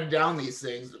 I gotta down these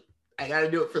things. I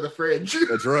gotta do it for the fridge.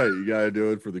 That's right. You gotta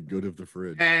do it for the good of the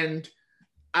fridge. And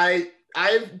I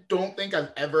don't think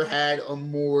I've ever had a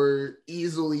more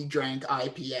easily drank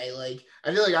IPA. Like,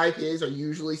 I feel like IPAs are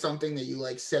usually something that you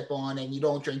like sip on and you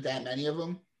don't drink that many of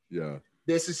them. Yeah.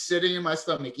 This is sitting in my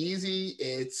stomach easy.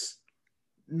 It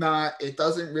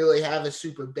doesn't really have a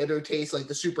super bitter taste, like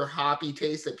the super hoppy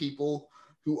taste that people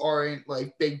who aren't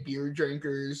like big beer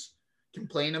drinkers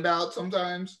complain about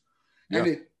sometimes. Yeah. And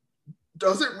it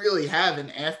doesn't really have an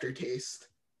aftertaste.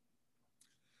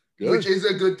 Good. Which is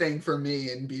a good thing for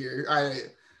me in beer.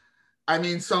 I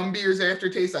mean, some beers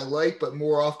aftertaste I like, but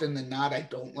more often than not, I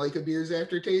don't like a beer's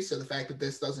aftertaste. So the fact that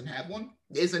this doesn't have one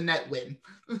is a net win.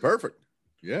 Perfect.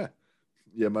 Yeah.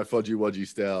 Yeah, my Fudgy Wudgy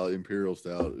Stout, Imperial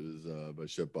Stout is by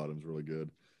Ship Bottom's really good.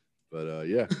 But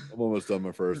yeah, I'm almost done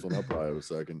my first one. I'll probably have a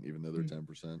second, even though they're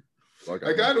 10%. I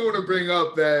kind of want to bring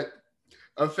up that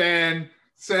a fan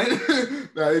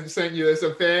I sent you this.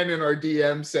 A fan in our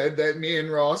DM said that me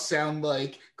and Ross sound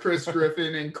like Chris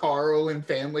Griffin and Carl and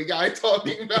Family Guy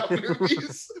talking about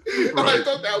movies. I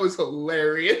thought that was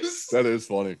hilarious. That is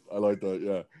funny. I like that.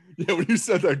 Yeah. Yeah. When you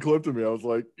said that clip to me, I was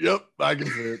like, yep, I can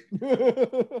see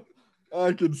it.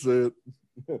 I can see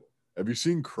it. Have you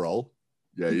seen Krull?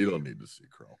 Yeah, you don't need to see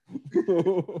Krull.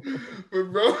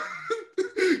 But bro,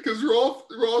 because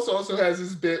Ross also has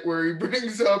this bit where he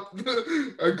brings up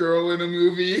a girl in a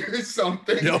movie or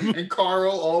something, and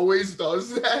Carl always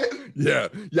does that. Yeah,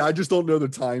 I just don't know the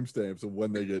timestamps of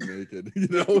when they get naked.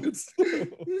 It's.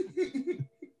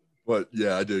 But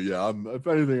yeah, I do. Yeah, if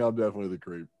anything, I'm definitely the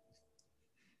creep.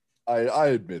 I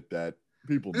admit that.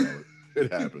 People know it.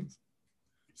 It happens.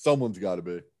 Someone's got to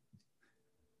be.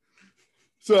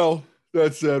 So.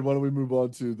 That said, why don't we move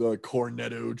on to the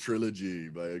Cornetto trilogy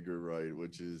by Edgar Wright,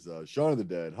 which is Shaun of the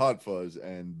Dead, Hot Fuzz,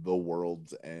 and The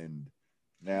World's End.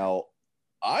 Now,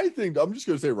 I think I'm just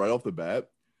going to say right off the bat,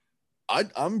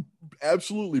 I'm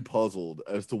absolutely puzzled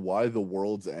as to why The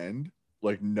World's End,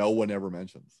 like, no one ever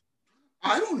mentions.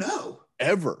 I don't know.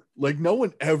 Ever. Like, no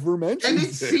one ever mentions it. And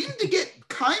it seemed to get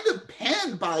kind of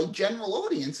panned by general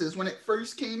audiences when it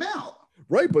first came out.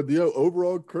 Right, but the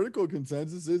overall critical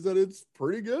consensus is that it's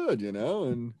pretty good,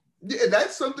 and yeah,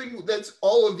 that's something that's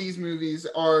all of these movies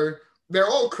they're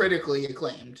all critically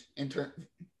acclaimed and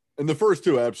the first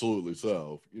two absolutely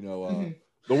so. The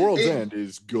World's End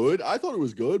is good. I thought it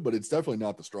was good, but it's definitely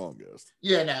not the strongest.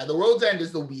 Yeah, no, The World's End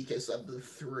is the weakest of the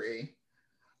three.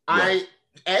 Right.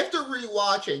 After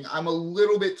rewatching, I'm a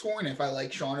little bit torn if I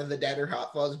like Shaun of the Dead or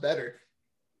Hot Fuzz better.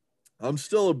 I'm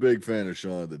still a big fan of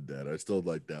Shaun of the Dead. I still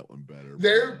like that one better.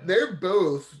 They're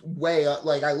both way up.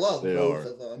 Like, I love both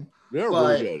of them. They're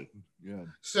really good. Yeah.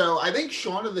 So I think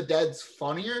Shaun of the Dead's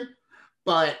funnier,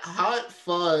 but Hot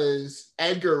Fuzz,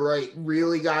 Edgar Wright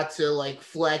really got to like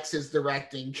flex his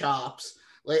directing chops.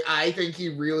 Like, I think he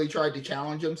really tried to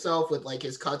challenge himself with like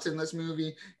his cuts in this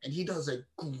movie, and he does a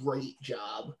great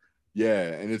job. Yeah,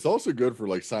 and it's also good for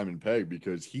like Simon Pegg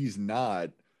because he's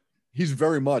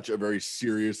very much a very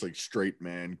serious, like, straight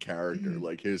man character. Mm-hmm.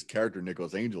 Like, his character,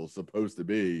 Nicholas Angel, is supposed to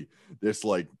be this,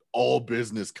 like, all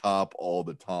business cop all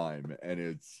the time.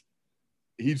 And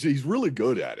he's really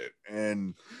good at it.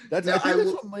 And that's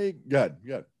what my, good.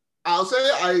 I'll say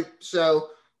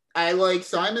I like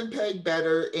Simon Pegg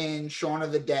better in Shaun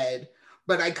of the Dead,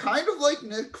 but I kind of like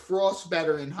Nick Frost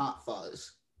better in Hot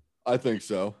Fuzz. I think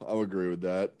so. I'll agree with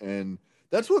that. And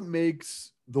that's what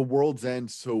makes The World's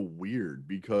End so weird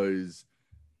because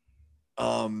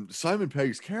Simon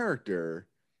Pegg's character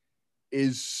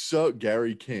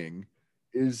Gary King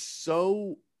is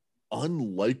so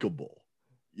unlikable,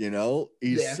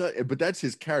 but that's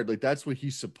his character. Like, that's what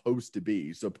he's supposed to be.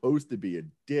 He's supposed to be a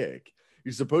dick.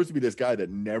 He's supposed to be this guy that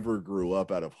never grew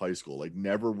up out of high school, like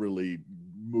never really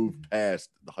moved past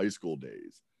the high school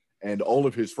days. And all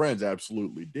of his friends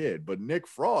absolutely did. But Nick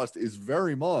Frost is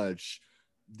very much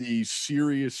the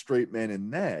serious straight man in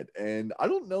that. And I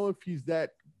don't know if he's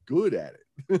that good at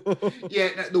it.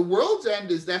 Yeah, The World's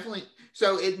End is definitely,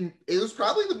 so it was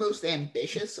probably the most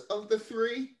ambitious of the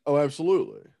three. Oh,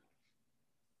 absolutely.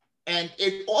 And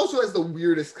it also has the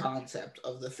weirdest concept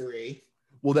of the three.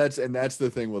 Well, that's the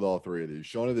thing with all three of these.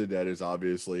 Shaun of the Dead is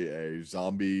obviously a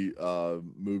zombie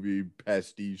movie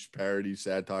pastiche, parody,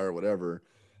 satire, whatever.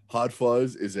 Hot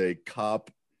Fuzz is a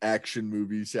cop action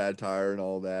movie satire and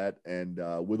all that, and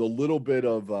with a little bit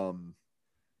of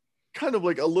kind of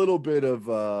like a little bit of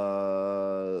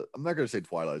I'm not going to say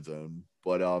Twilight Zone,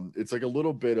 but it's like a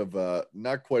little bit of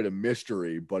not quite a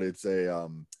mystery, but it's a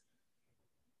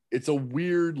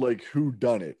weird like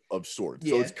whodunit of sorts.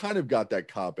 Yeah. So it's kind of got that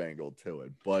cop angle to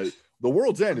it, but The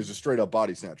World's End is a straight up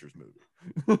body snatchers movie.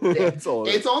 Yeah. That's all.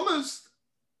 It's almost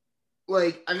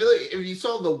like, I feel like if you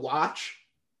saw The Watch.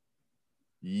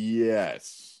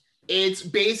 Yes. It's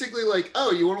basically like,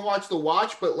 oh, you want to watch The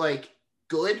Watch, but like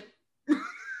good.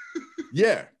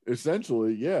 Yeah,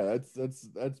 essentially. Yeah, that's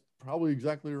probably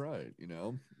exactly right,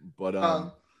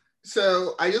 But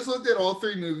so I just looked at all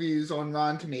three movies on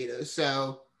Rotten Tomatoes.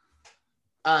 So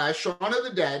Shaun of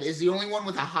the Dead is the only one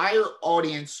with a higher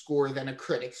audience score than a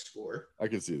critic score. I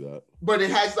can see that. But it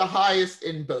has the highest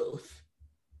in both.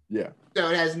 Yeah.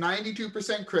 So it has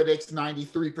 92% critics,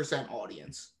 93%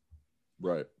 audience.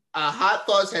 Right. Hot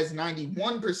Fuzz has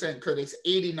 91% critics,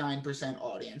 89%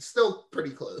 audience. Still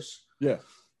pretty close. Yeah.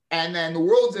 And then The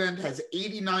World's End has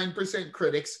 89%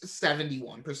 critics,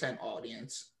 71%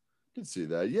 audience. I can see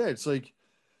that. Yeah, it's like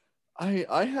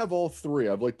I have all three.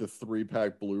 I have like the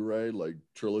 3-pack Blu-ray, like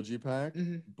trilogy pack.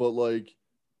 Mm-hmm. But like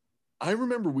I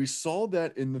remember we saw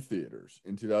that in the theaters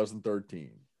in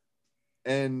 2013.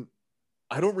 And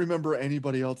I don't remember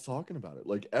anybody else talking about it,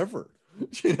 like ever.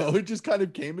 It just kind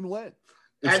of came and went.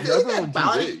 I It's feel like never that on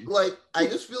body, TV. like, I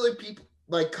just feel like people,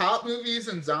 like cop movies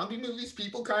and zombie movies,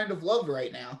 people kind of love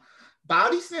right now.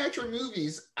 Body snatcher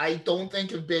movies, I don't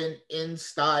think have been in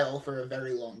style for a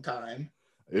very long time.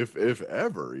 If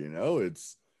ever,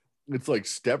 it's like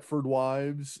Stepford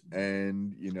Wives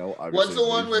and obviously What's the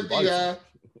one with Invasion of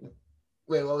the, Body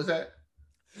wait, what was that?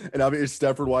 Snatchers. And obviously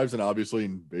Stepford Wives and obviously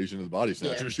Invasion of the Body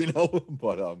Snatchers,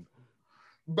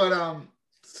 But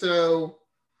so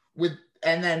with,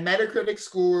 and then Metacritic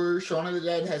score, Shaun of the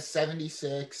Dead has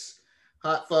 76,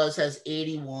 Hot Fuzz has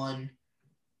 81,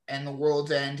 and The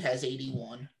World's End has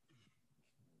 81.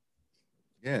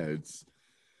 yeah,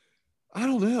 I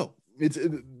don't know.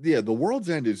 The World's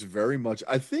End is very much,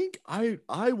 I think I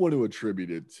want to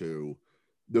attribute it to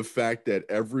the fact that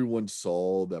everyone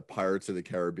saw that Pirates of the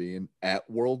Caribbean at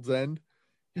World's End,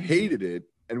 hated it,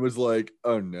 and was like,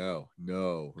 oh no,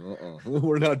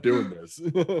 we're not doing this.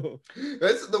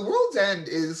 That's The World's End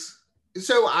is,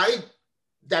 so I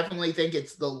definitely think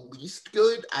it's the least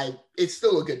good. It's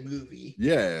still a good movie.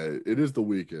 Yeah, it is the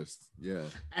weakest. Yeah.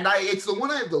 And it's the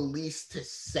one I have the least to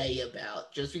say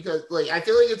about, just because like I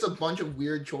feel like it's a bunch of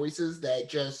weird choices that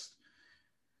just,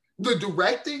 the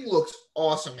directing looks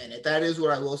awesome in it. That is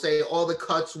what I will say. All the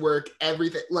cuts work,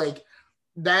 everything, like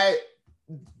that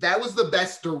was the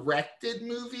best directed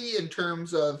movie in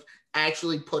terms of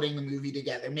actually putting the movie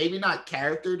together. Maybe not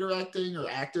character directing or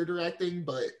actor directing,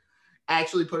 but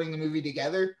actually putting the movie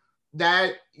together.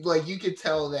 That, like, you could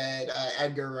tell that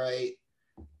Edgar Wright,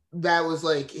 that was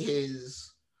like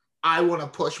his, I want to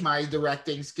push my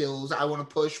directing skills, I want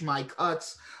to push my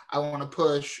cuts, I want to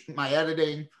push my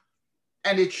editing,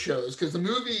 and it shows because the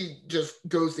movie just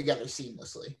goes together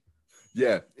seamlessly.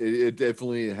 Yeah, it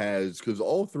definitely has, because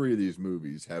all three of these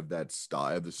movies have that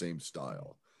style, have the same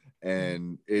style,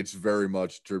 and it's very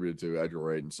much attributed to Edgar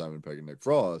Wright and Simon Pegg and Nick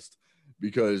Frost,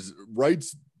 because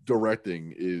Wright's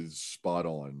directing is spot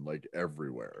on, like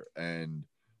everywhere, and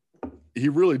he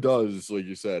really does, like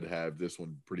you said, have this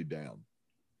one pretty down.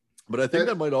 But I think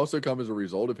that might also come as a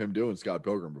result of him doing Scott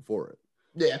Pilgrim before it.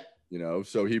 Yeah.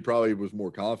 So he probably was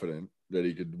more confident that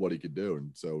he could do,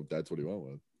 and so that's what he went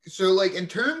with. So, like, in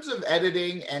terms of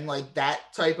editing and like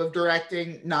that type of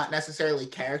directing, not necessarily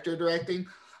character directing,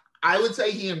 I would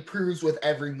say he improves with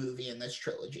every movie in this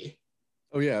trilogy.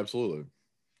 Oh yeah, absolutely.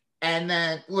 And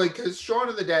then, like, because Shaun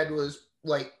of the Dead was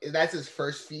like, that's his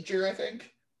first feature, I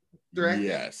think. Directing.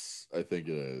 Yes, I think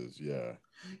it is. Yeah.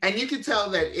 And you can tell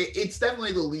that it's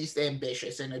definitely the least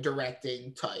ambitious in a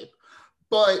directing type,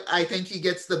 but I think he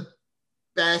gets the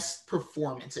best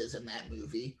performances in that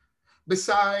movie,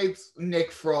 besides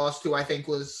Nick Frost, who I think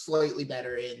was slightly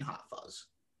better in Hot Fuzz.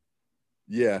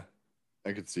 Yeah,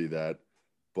 I could see that.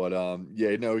 But I'm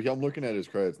looking at his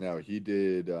credits now. He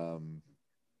did a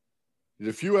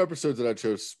few episodes of that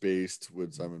show Spaced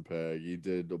with Simon Pegg. He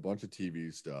did a bunch of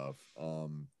TV stuff.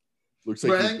 Looks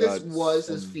like but I think this was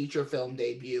his feature film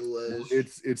debut.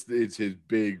 It's his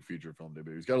big feature film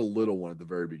debut. He's got a little one at the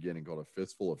very beginning called A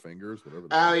Fistful of Fingers, whatever.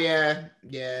 Oh yeah.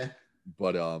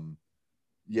 But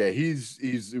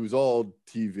it was all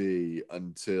TV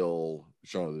until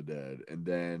Shaun of the Dead, and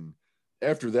then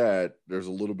after that, there's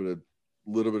a little bit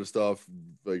of stuff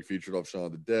like featured off Shaun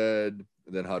of the Dead,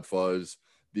 and then Hot Fuzz,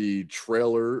 the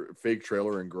fake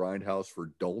trailer and Grindhouse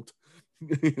for Don't.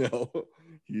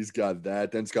 He's got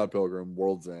that. Then Scott Pilgrim,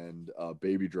 World's End,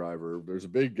 Baby Driver. There's a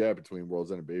big gap between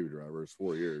World's End and Baby Driver. It's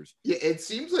 4 years. Yeah, it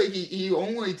seems like he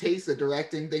only takes the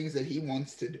directing things that he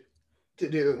wants to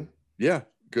do. Yeah,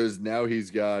 because now he's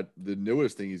got the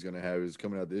newest thing he's going to have is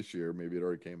coming out this year. Maybe it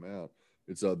already came out.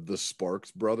 It's the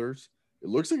Sparks Brothers. It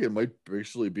looks like it might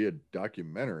actually be a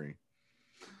documentary.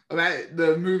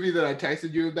 The movie that I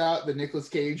texted you about, the Nicolas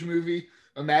Cage movie.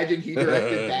 Imagine he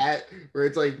directed that, where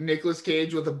it's like Nicolas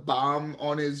Cage with a bomb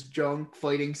on his junk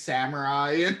fighting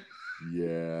samurai.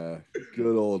 Yeah,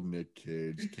 good old Nick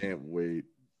Cage. Can't wait.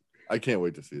 I can't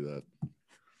wait to see that.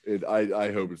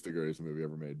 I hope it's the greatest movie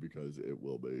ever made, because it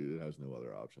will be. It has no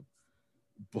other option.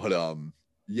 But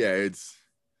it's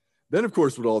then, of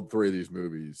course, with all three of these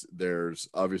movies, there's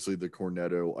obviously the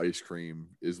Cornetto ice cream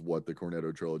is what the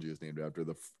Cornetto trilogy is named after.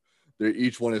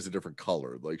 Each one is a different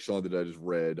color. Like Shaun of the Dead is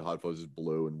red, Hot Fuzz is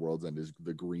blue, and World's End is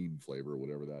the green flavor,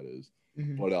 whatever that is.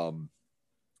 Mm-hmm. But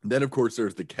then of course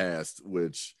there's the cast,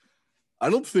 which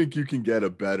I don't think you can get a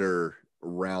better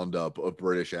roundup of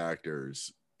British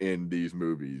actors in these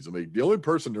movies. I mean, the only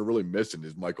person they're really missing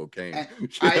is Michael Caine.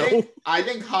 I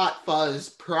think Hot Fuzz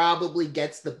probably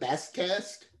gets the best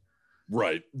cast.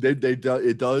 Right. They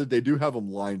do have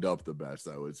them lined up the best,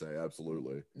 I would say.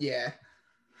 Absolutely. Yeah.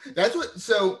 That's what.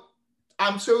 So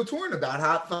I'm so torn about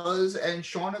Hot Fuzz and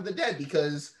Shaun of the Dead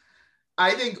because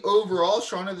I think overall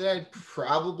Shaun of the Dead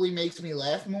probably makes me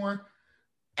laugh more.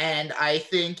 And I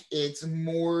think it's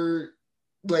more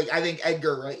like I think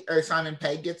Edgar Wright or Simon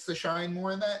Pegg gets to shine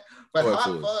more in that. But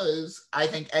Hot Fuzz, I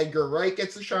think Edgar Wright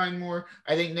gets to shine more.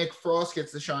 I think Nick Frost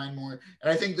gets to shine more.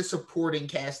 And I think the supporting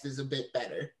cast is a bit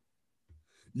better.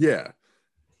 Yeah.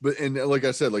 But and like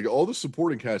I said, like all the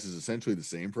supporting cast is essentially the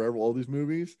same for all these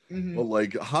movies. Mm-hmm. But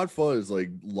like Hot Fuzz like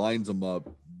lines them up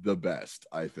the best,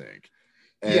 I think.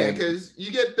 And yeah, because you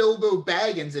get Bilbo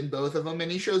Baggins in both of them,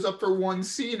 and he shows up for one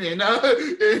scene in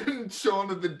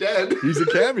Shaun of the Dead. He's a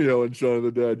cameo in Shaun of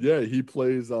the Dead. Yeah, he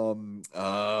plays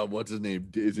what's his name?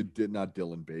 Is it not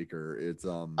Dylan Baker? It's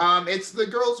it's the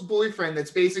girl's boyfriend that's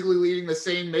basically leading the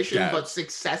same mission but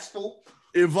successful.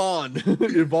 Yvonne.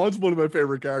 Yvonne's one of my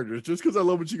favorite characters, just because I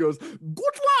love when she goes,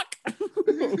 "Good luck."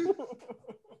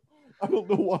 I don't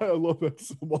know why I love that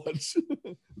so much.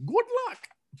 Good luck.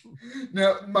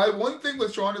 Now, my one thing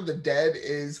with Shaun of the Dead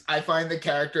is I find the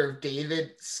character of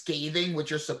David scathing, which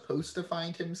you're supposed to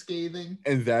find him scathing.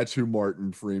 And that's who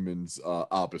Martin Freeman's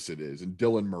opposite is. And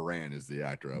Dylan Moran is the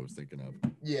actor I was thinking of.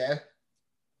 Yeah.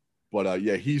 But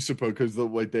yeah, he's supposed, because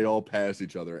like they all pass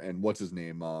each other. And what's his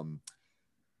name?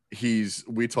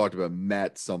 We talked about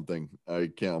Matt something.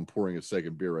 I'm pouring a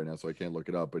second beer right now, so I can't look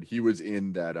it up. But he was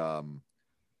in that.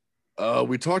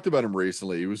 We talked about him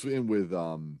recently. He was in with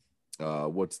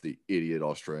what's the idiot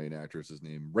Australian actress's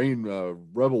name?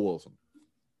 Rebel Wilson.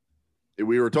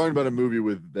 We were talking about a movie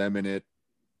with them in it.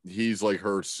 He's like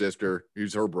her sister.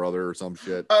 He's her brother or some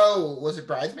shit. Oh, was it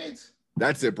Bridesmaids?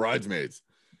 That's it, Bridesmaids.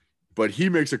 But he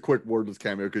makes a quick wordless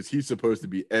cameo because he's supposed to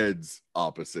be Ed's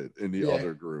opposite in the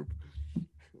other group.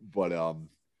 But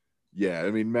yeah, I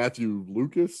mean Matthew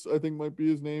Lucas, I think might be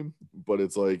his name. But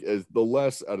it's like as the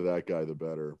less out of that guy, the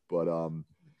better. But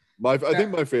I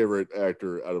think my favorite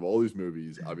actor out of all these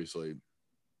movies, obviously,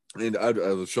 and out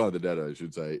of Shaun of the Dead, I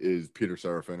should say, is Peter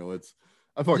Serafinowicz.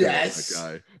 I fucking love that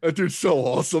guy. That dude's so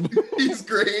awesome. He's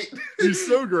great. He's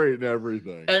so great in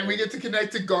everything. And we get to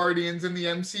connect to Guardians in the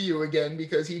MCU again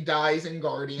because he dies in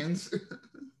Guardians.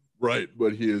 Right,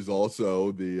 but he is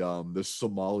also the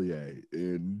sommelier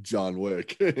in John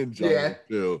Wick and John Wick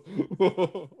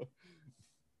 2.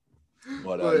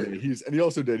 But he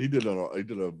also did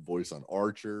a voice on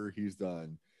Archer. He's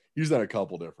done a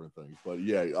couple different things. But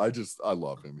yeah, I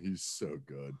love him. He's so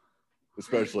good,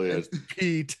 especially as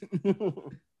Pete.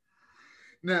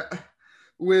 Now,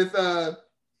 with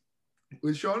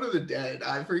Shaun of the Dead,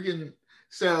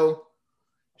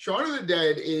 Shaun of the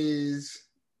Dead is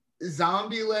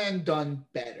Zombieland done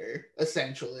better,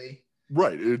 essentially.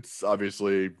 Right. It's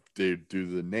obviously they do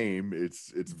the name.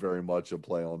 It's very much a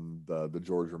play on the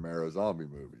George Romero zombie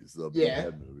movies, the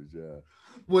Dead movies. Yeah.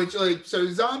 Which so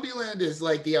Zombieland is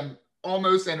like the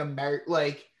almost an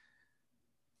American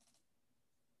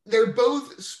they're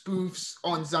both spoofs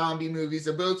on zombie movies.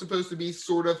 They're both supposed to be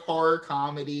sort of horror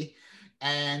comedy,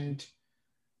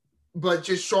 but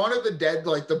just Shaun of the Dead,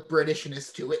 like the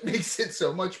Britishness to it makes it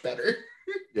so much better.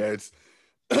 Yeah, it's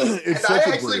and I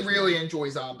actually really enjoy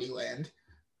Zombieland.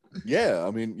 Yeah,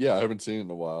 I mean, I haven't seen it in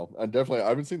a while. I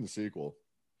haven't seen the sequel.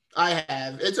 I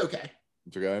have. It's okay.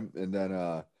 It's okay. And then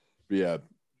but yeah.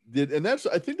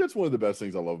 I think that's one of the best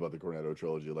things I love about the Cornetto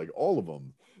trilogy. Like all of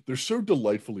them, they're so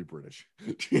delightfully British.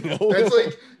 You know? That's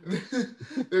like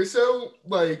they're so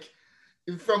like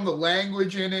from the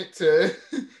language in it to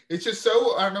it's just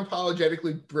so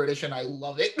unapologetically British, and I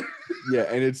love it. Yeah,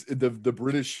 and it's the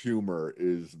British humor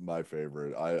is my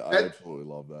favorite. I absolutely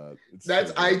love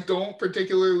that. I don't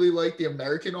particularly like the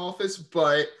American Office,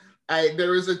 but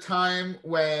there was a time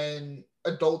when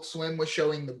Adult Swim was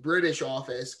showing the British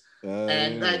Office,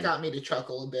 and that got me to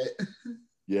chuckle a bit.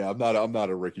 Yeah, I'm not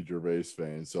a Ricky Gervais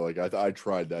fan, so like I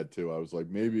tried that too. I was like,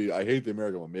 maybe I hate the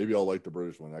American one, maybe I'll like the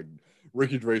British one.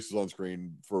 Ricky Gervais was on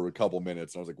screen for a couple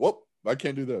minutes, and I was like, whoop, I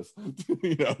can't do this.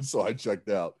 So I checked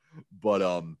out. But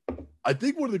I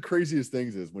think one of the craziest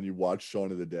things is when you watch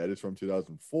Shaun of the Dead, it's from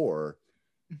 2004,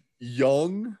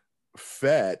 young,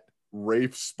 fat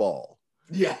Rafe Spall.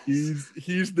 Yeah, he's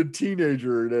the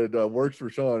teenager that works for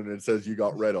Shaun and says you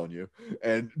got red on you,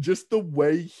 and just the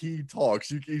way he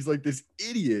talks, he's like this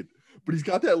idiot, but he's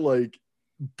got that like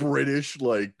British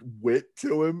like wit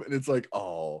to him, and it's like,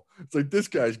 oh, it's like this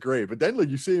guy's great. But then like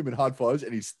you see him in Hot Fuzz,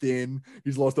 and he's thin,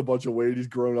 he's lost a bunch of weight, he's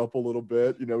grown up a little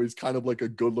bit, he's kind of like a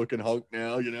good looking hunk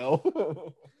now.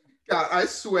 God, I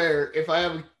swear, if I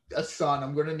have a son,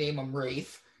 I'm gonna name him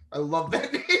Rafe. I love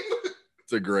that name.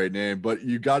 It's a great name, but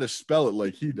you got to spell it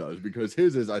like he does, because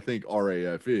his is, I think,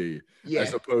 Rafe,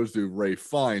 as opposed to Ray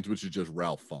Fiennes, which is just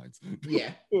Ralph Fiennes.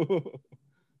 Yeah.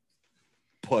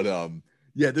 But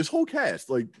Yeah, this whole cast,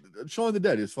 like Shaun of the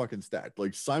Dead is fucking stacked.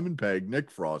 Like Simon Pegg,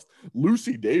 Nick Frost,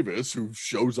 Lucy Davis, who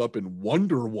shows up in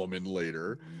Wonder Woman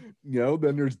later. You know,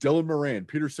 then there's Dylan Moran,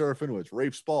 Peter Serafinowicz,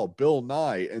 Rafe Spall, Bill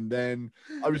Nye, and then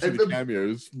obviously the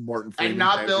cameos, Martin Freeman. And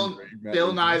not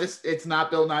Bill Nye. It's not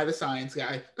Bill Nye the Science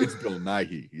Guy. It's Bill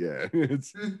Nighy, yeah.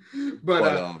 It's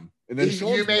but and then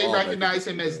you may recognize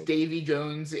him as Davy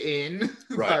Jones in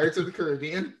Pirates of the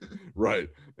Caribbean. Right.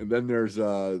 And then there's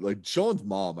like Sean's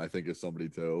mom, I think, is somebody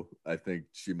too. I think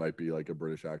she might be like a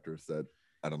British actress that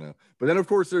I don't know. But then of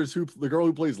course there's the girl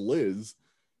who plays Liz,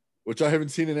 which I haven't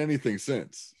seen in anything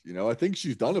since. You know, I think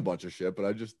she's done a bunch of shit, but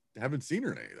I just haven't seen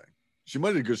her in anything. She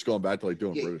might have just gone back to like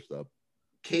doing British stuff.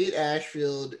 Kate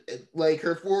Ashfield, like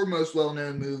her 4 most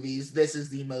well-known movies, this is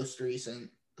the most recent.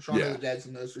 Shaun of the Dead's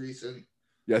the most recent.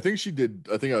 Yeah, I think she did.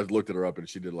 I think I looked at her up and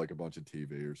she did like a bunch of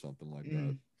TV or something like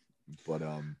that. But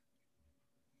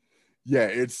yeah,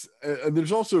 it's and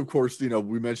there's also, of course, you know,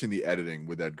 we mentioned the editing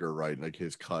with Edgar Wright, like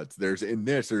his cuts. There's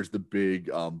the big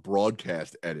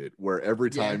broadcast edit where every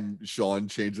time Sean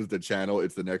changes the channel,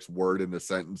 it's the next word in the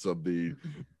sentence of the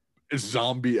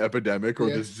zombie epidemic or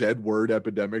the Z word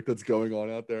epidemic that's going on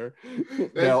out there.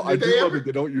 Now, I do love that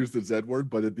they don't use the Z word,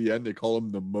 but at the end they call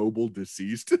him the mobile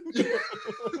deceased.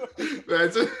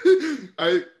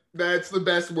 That's the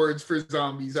best words for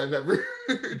zombies I've ever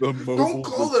heard. Don't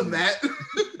call them that.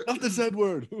 Not the Z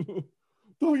word.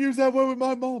 Don't use that word with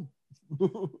my mom.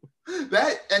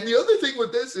 That and the other thing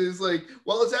with this is like,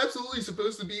 while it's absolutely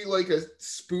supposed to be like a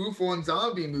spoof on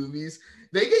zombie movies,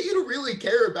 they get you to really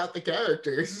care about the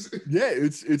characters. Yeah,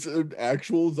 it's an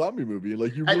actual zombie movie.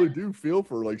 Like you really do feel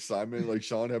for like Simon, like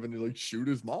Sean having to like shoot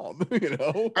his mom, you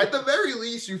know? At the very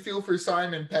least, you feel for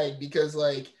Simon Pegg because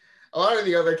like a lot of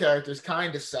the other characters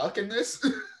kind of suck in this.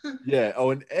 Yeah. Oh,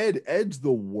 and Ed's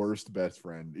the worst best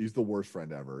friend. He's the worst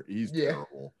friend ever. He's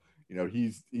terrible. You know,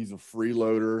 he's a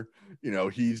freeloader. You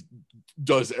know,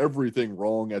 does everything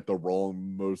wrong at the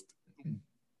most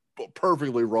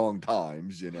perfectly wrong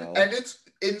times, you know. And it's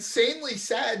insanely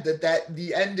sad that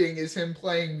the ending is him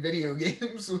playing video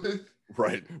games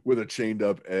with a chained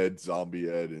up zombie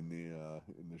Ed in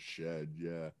the shed.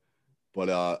 Yeah. But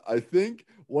I think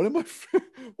one of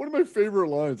my favorite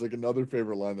lines, like another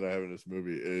favorite line that I have in this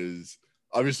movie is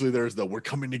obviously there's the "We're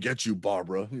coming to get you,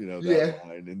 Barbara," you know, that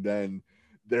line. And then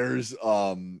there's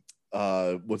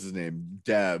what's his name?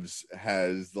 Dabs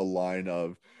has the line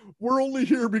of "We're only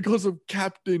here because of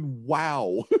Captain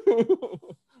Wow."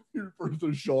 He refers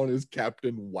to Sean as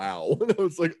Captain Wow. And I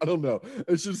was like, I don't know.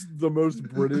 It's just the most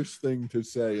British thing to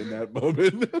say in that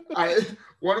moment.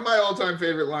 One of my all-time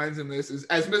favorite lines in this is,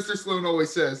 as Mr. Sloan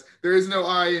always says, there is no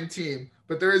I in team,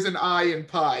 but there is an I in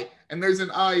pie, and there's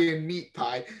an I in meat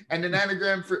pie, and an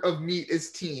anagram of meat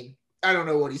is team. I don't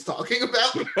know what he's talking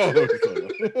about.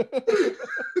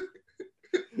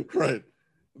 Right.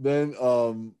 Then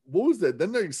what was that?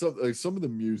 Then there's some of the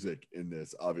music in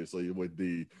this, obviously, with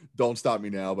the "Don't Stop Me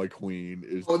Now" by Queen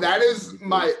that is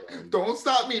my "Don't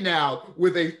Stop Me Now"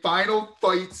 with a final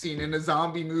fight scene in a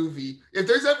zombie movie. If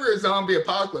there's ever a zombie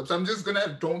apocalypse, I'm just gonna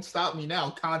have "Don't Stop Me Now"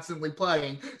 constantly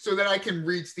playing so that I can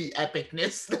reach the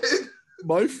epicness.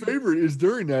 My favorite is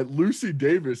during that, Lucy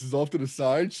Davis is off to the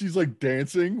side. She's like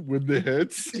dancing with the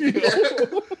hits. You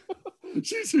know?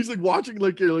 She's like watching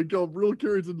like real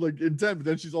curious and like intent, but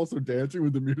then she's also dancing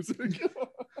with the music.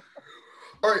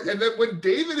 All right, and then when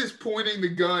David is pointing the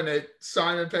gun at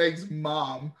Simon Pegg's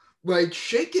mom, like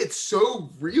shit gets so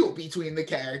real between the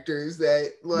characters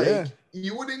that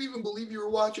you wouldn't even believe you were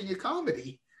watching a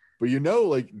comedy. But you know,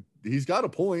 like he's got a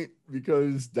point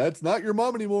because that's not your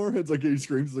mom anymore. It's like he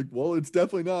screams like, well, it's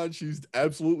definitely not. She's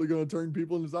absolutely going to turn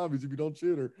people into zombies if you don't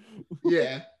shoot her.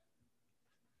 Yeah.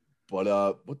 But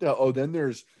then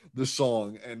there's the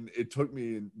song, and it took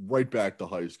me right back to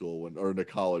high school or to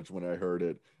college when I heard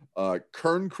it.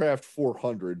 Kerncraft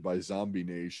 400 by Zombie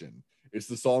Nation. It's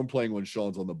the song playing when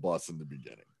Sean's on the bus in the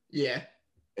beginning. Yeah.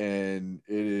 And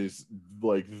it is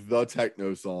like the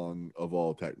techno song of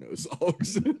all techno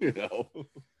songs, you know.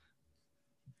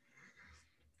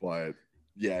 But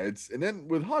yeah, and then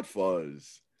with Hot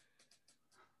Fuzz.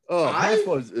 Hot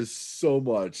Fuzz is so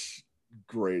much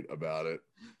great about it.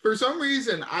 For some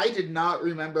reason, I did not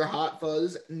remember Hot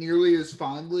Fuzz nearly as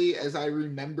fondly as I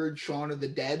remembered Shaun of the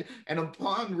Dead. And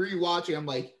upon rewatching, I'm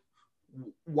like,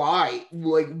 why?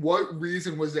 Like, what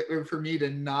reason was it for me to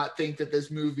not think that this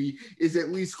movie is at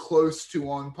least close to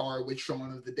on par with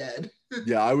Shaun of the Dead?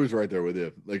 Yeah, I was right there with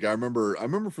you. Like, I remember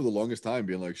for the longest time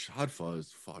being like, Hot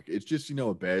Fuzz, fuck. It's just, you know,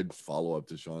 a bad follow-up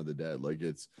to Shaun of the Dead. Like,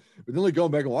 but then like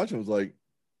going back and watching, I was like,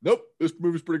 nope, this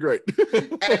movie's pretty great.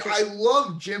 And I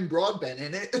love Jim Broadbent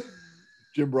in it.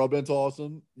 Jim Broadbent's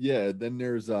awesome. Yeah, then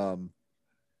there's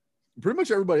pretty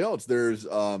much everybody else. There's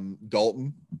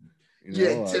Dalton.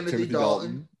 Timothy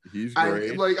Dalton. He's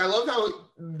great. I love how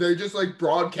they're just like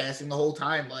broadcasting the whole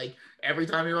time. Like every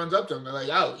time he runs up to him, they're like,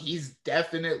 "Oh, he's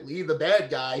definitely the bad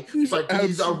guy." But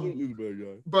he's absolutely the bad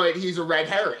guy. But he's a red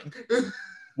herring.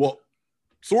 Well,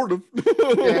 sort of.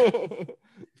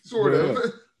 Sort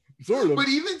of. Sort of. But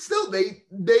even still, they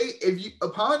if you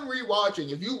upon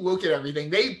rewatching, if you look at everything,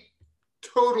 they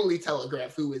totally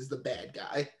telegraph who is the bad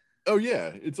guy. Oh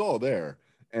yeah, it's all there.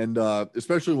 And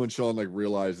especially when Sean like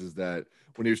realizes that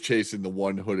when he was chasing the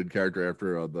one hooded character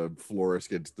after the florist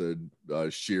gets the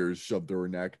shears shoved through her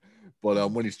neck,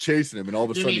 but when he's chasing him and all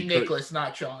of a sudden, you mean Nicholas,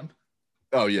 not Sean?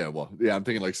 Oh yeah, well yeah, I'm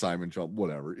thinking like Simon, Sean,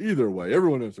 whatever. Either way,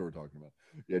 everyone knows what we're talking about.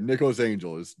 Yeah, Nicholas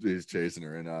Angel is chasing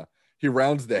her, and he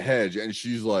rounds the hedge, and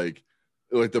she's like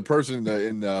the person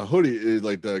in the hoodie is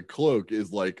like the cloak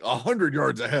is like 100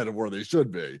 yards ahead of where they should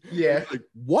be. Yeah. Like,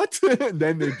 what? And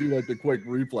then they do like the quick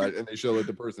replay and they show that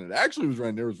the person that actually was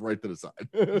running there was right to the side.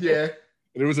 Yeah.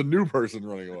 And it was a new person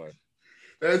running away.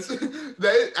 That's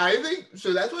why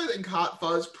I think Hot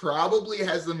Fuzz probably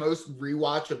has the most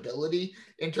rewatchability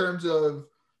in terms of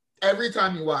every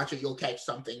time you watch it, you'll catch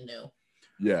something new.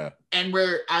 Yeah. And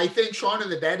where I think Shaun of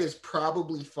the Dead is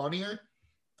probably funnier,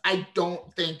 I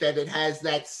don't think that it has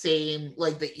that same,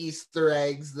 like the Easter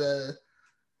eggs,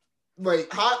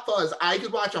 like Hot Fuzz, I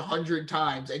could watch 100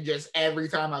 times and just every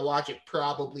time I watch it,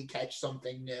 probably catch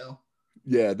something new.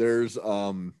 Yeah, there's,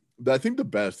 I think the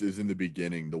best is in the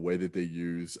beginning, the way that they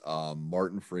use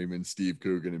Martin Freeman, Steve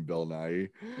Coogan, and Bill Nighy.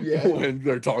 Yeah. When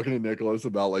they're talking to Nicholas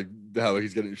about like how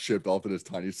he's getting shipped off to this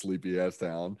tiny sleepy ass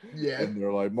town. Yeah. And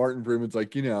they're like, Martin Freeman's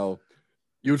like,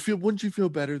 wouldn't you feel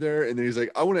better there? And then he's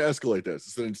like, I want to escalate this.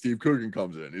 So then Steve Coogan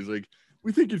comes in. He's like,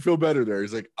 we think you'd feel better there.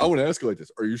 He's like, I want to escalate this.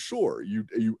 Are you sure?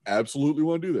 You absolutely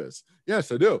want to do this?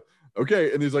 Yes, I do.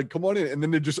 Okay. And he's like, come on in. And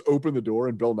then they just open the door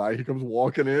and Bill Nighy, he comes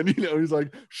walking in, he's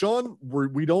like, Sean,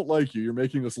 we don't like you. You're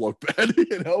making us look bad.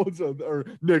 Or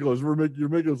Nicholas, you're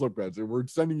making us look bad. So we're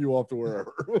sending you off to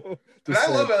wherever. And I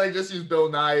love how they just use Bill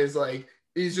Nighy as like,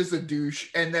 he's just a douche.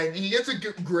 And then he gets a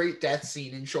great death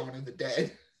scene in Shaun of the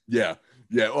Dead. Yeah.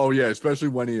 Yeah. Oh yeah. Especially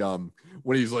when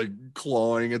he's like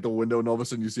clawing at the window and all of a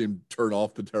sudden you see him turn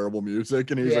off the terrible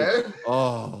music and he's like,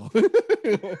 oh,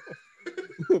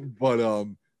 but,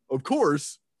 of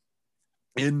course,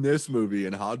 in this movie,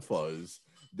 in Hot Fuzz,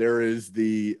 there is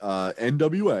the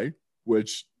NWA,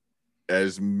 which,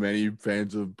 as many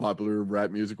fans of popular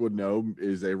rap music would know,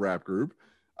 is a rap group.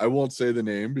 I won't say the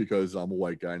name because I'm a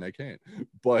white guy and I can't.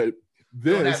 But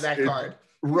this, don't have that card.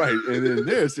 Right, and in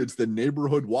this, it's the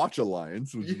Neighborhood Watch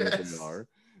Alliance, which is what they are.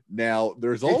 Now,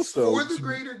 there's also for the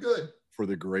greater good. For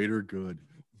the greater good,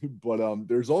 but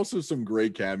there's also some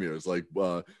great cameos like.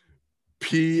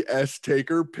 Piss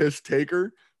Taker,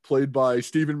 played by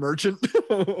Stephen Merchant.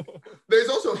 There's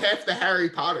also half the Harry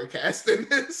Potter cast in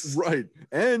this. Right.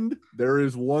 And there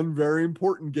is one very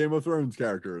important Game of Thrones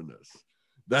character in this.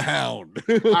 The Hound.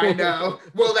 I know.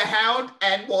 Well, the Hound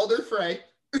and Walder Frey.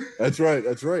 That's right.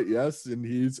 Yes. And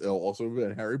he's also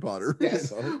in Harry Potter.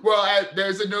 Yes. Well,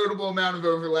 there's a notable amount of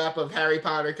overlap of Harry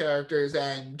Potter characters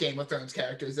and Game of Thrones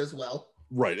characters as well.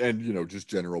 Right. And, just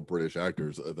general British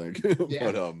actors, I think.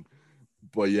 Yeah.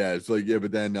 But yeah, it's like,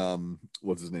 but then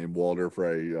what's his name? Walder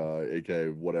Frey, aka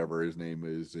whatever his name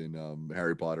is in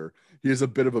Harry Potter. He has a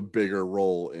bit of a bigger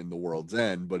role in The World's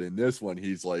End, but in this one,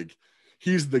 he's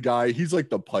the guy, he's like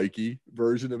the pikey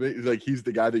version of it. He's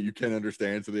the guy that you can't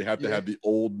understand, so they have to have the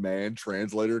old man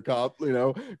translator cop,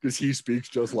 because he speaks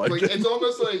just like it. It's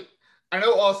almost like, I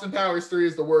know Austin Powers 3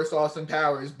 is the worst Austin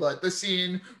Powers, but the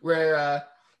scene where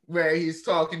he's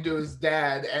talking to his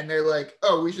dad and they're like,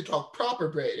 oh, we should talk proper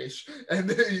British. And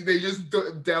then they just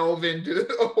delve into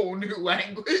a whole new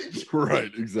language. Right,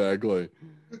 exactly.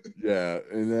 Yeah.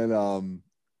 And then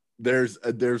there's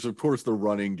of course the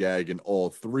running gag in all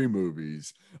three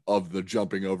movies of the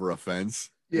jumping over a fence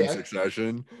in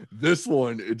succession. This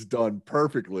one, it's done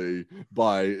perfectly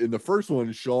in the first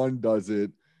one, Sean does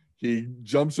it. He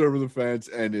jumps over the fence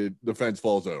and the fence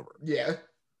falls over. Yeah.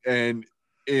 And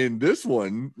in this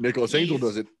one, Nicholas Angel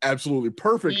does it absolutely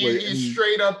perfectly. He's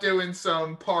straight up doing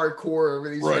some parkour over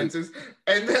these fences.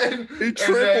 And then he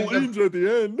trampolines at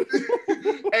the end.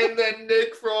 And then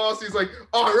Nick Frost, he's like,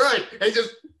 all right. And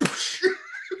just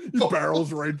he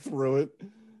barrels right through it.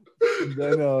 And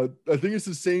then I think it's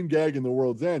the same gag in The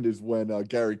World's End is when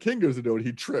Gary King goes to do it,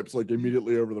 he trips like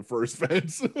immediately over the first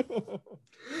fence.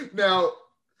 Now,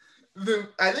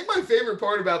 I think my favorite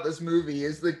part about this movie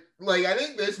is I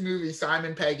think this movie,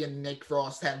 Simon Pegg and Nick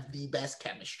Frost have the best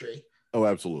chemistry. Oh,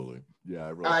 absolutely. Yeah, I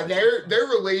really. Their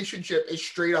relationship is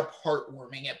straight up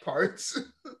heartwarming at parts.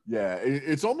 Yeah,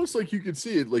 it's almost like you could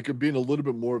see it like it being a little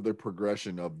bit more of the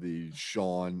progression of the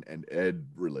Shaun and Ed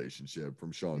relationship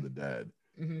from Shaun of the Dead.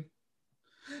 Mm-hmm.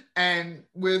 And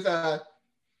with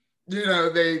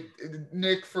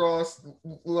Nick Frost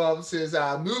loves his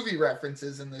movie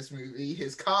references in this movie,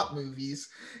 his cop movies,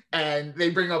 and they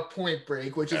bring up Point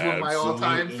Break, which is one of my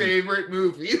all-time favorite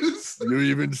movies. You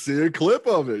even see a clip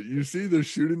of it. You see the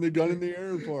shooting the gun in the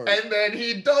air part. And then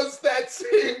he does that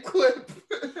same clip.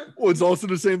 Well, it's also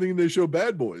the same thing they show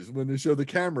Bad Boys when they show the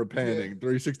camera panning,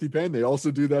 360 pan. They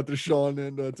also do that to Shaun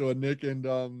and to Nick and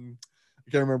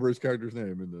I can't remember his character's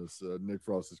name in this. Nick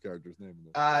Frost's character's name in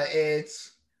this.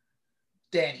 It's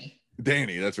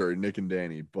Danny, that's right, Nick and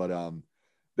Danny. But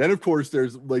then of course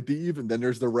there's like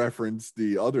there's the reference,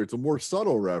 it's a more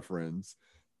subtle reference,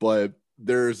 but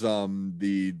there's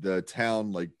the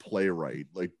town like playwright,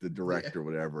 like the director,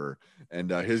 whatever,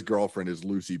 and his girlfriend is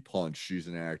Lucy Punch. She's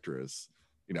an actress.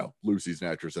 Lucy's an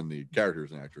actress and the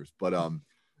character's an actress. But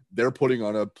they're putting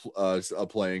on a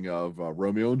playing of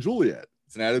Romeo and Juliet.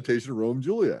 It's an adaptation of Romeo and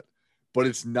Juliet. But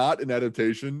it's not an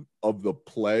adaptation of the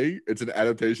play. It's an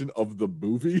adaptation of the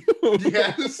movie.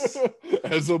 Yes.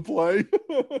 As a play.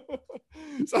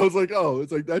 So I was like, oh,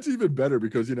 it's like, that's even better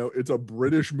because, it's a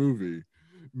British movie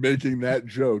making that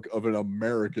joke of an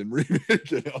American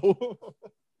remake,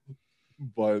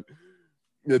 But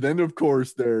yeah, then, of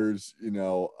course, there's,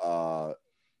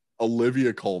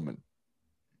 Olivia Colman.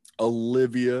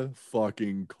 Olivia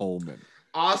fucking Colman.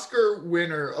 Oscar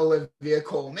winner Olivia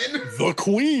Colman. The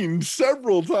Queen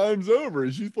several times over.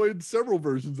 She's played several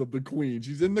versions of the Queen.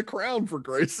 She's in The Crown, for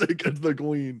Christ's sake, as the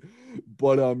Queen.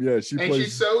 But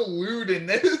she's so lewd in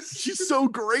this. She's so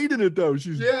great in it though.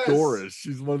 She's Doris.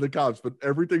 She's one of the cops, but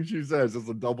everything she says is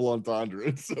a double entendre.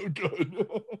 It's so good.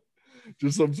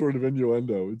 Just some sort of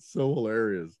innuendo. It's so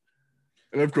hilarious.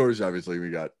 And of course, obviously, we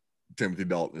got Timothy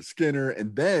Dalton as Skinner,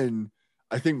 and then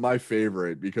I think my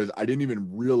favorite, because I didn't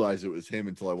even realize it was him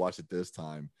until I watched it this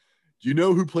time. Do you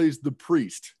know who plays the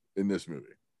priest in this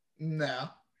movie? No.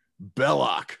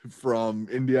 Belloc from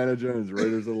Indiana Jones,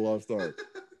 Raiders of the Lost Ark.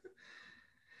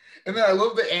 And then I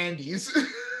love the Andes.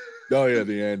 Oh yeah,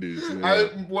 the Andes. Yeah.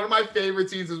 One of my favorite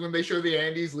scenes is when they show the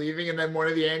Andes leaving, and then one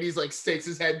of the Andes like sticks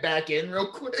his head back in real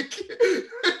quick.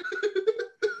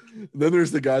 Then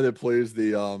there's the guy that plays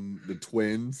the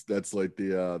twins. That's like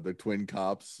the twin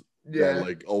cops. Yeah, that,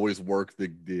 like always work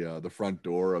the front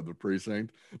door of the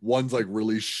precinct. One's like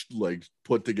really like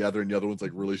put together, and the other one's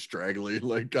like really straggly,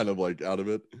 like kind of like out of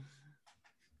it.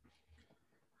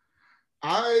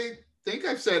 I think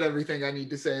I've said everything I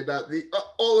need to say about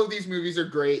all of these movies are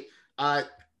great.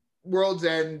 World's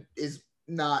End is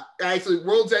not actually.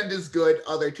 World's End is good.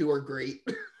 Other two are great.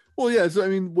 Well, yeah. So I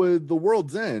mean, with the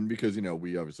World's End, because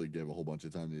we obviously gave a whole bunch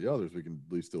of time to the others, we can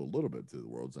at least do a little bit to the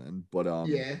World's End. But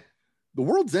yeah. The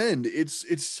World's End,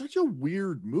 it's such a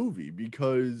weird movie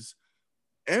because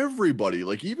everybody,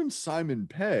 like even Simon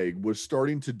Pegg, was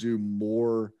starting to do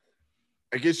more,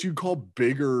 I guess you'd call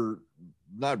bigger,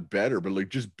 not better, but like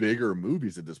just bigger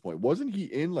movies at this point. Wasn't he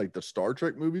in like the Star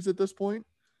Trek movies at this point?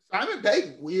 Simon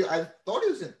Pegg, I thought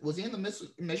was he in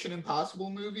the Mission Impossible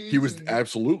movies? He was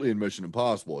absolutely in Mission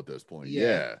Impossible at this point.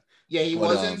 Yeah, he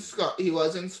was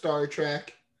in Star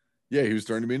Trek. Yeah, he was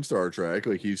starting to be in Star Trek.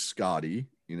 Like he's Scotty.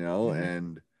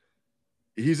 And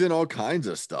he's in all kinds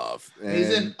of stuff. And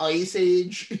he's in Ice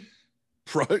Age.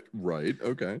 Right.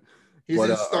 Okay. He's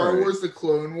in Star Wars, The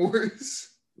Clone Wars.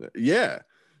 Yeah.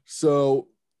 So,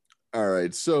 all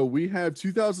right. So we have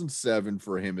 2007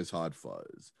 for him as Hot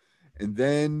Fuzz. And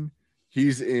then he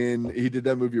did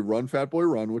that movie Run, Fat Boy,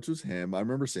 Run, which was him. I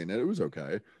remember seeing it. It was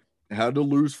okay. How to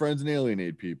Lose Friends and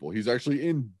Alienate People. He's actually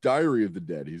in Diary of the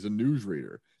Dead. He's a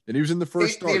newsreader. And he was in the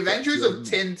first The Adventures of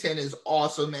Tintin is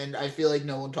awesome, and I feel like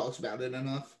no one talks about it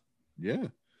enough. Yeah,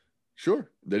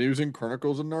 sure. Then he was in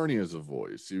Chronicles of Narnia as a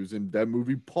voice. He was in that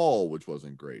movie Paul, which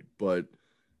wasn't great. But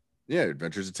yeah,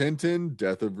 Adventures of Tintin,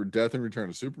 Death and Return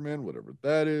of Superman, whatever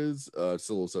that is.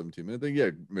 Still a 17-minute thing. Yeah,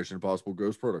 Mission Impossible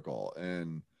Ghost Protocol.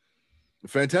 And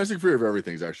Fantastic Fear of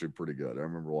Everything is actually pretty good. I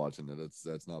remember watching it.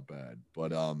 That's not bad.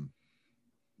 But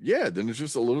yeah, then it's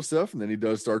just a little stuff, and then he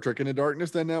does Star Trek Into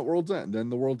Darkness, then that World's End, then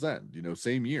the World's End,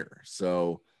 same year.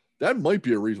 So that might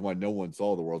be a reason why no one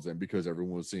saw the World's End, because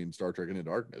everyone was seeing Star Trek Into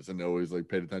Darkness and they always like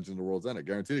paid attention to the World's End. I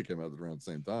guarantee it came out around the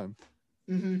same time.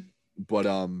 Mm-hmm. But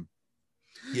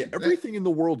yeah, everything in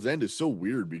the World's End is so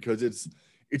weird because it's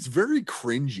it's very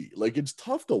cringy. Like, it's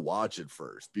tough to watch at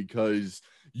first because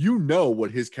you know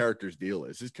what his character's deal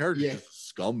is. His character's Yeah. just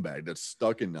a scumbag that's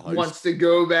stuck in the high Wants to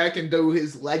go back and do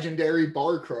his legendary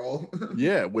bar crawl.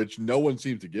 Yeah, which no one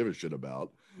seems to give a shit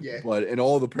about. Yeah. But and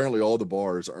apparently all the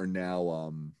bars are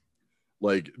now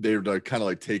like they're like, kind of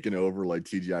like taken over like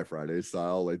TGI Friday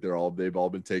style. Like they've all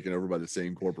been taken over by the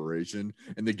same corporation.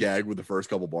 And the gag with the first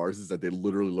couple bars is that they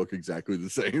literally look exactly the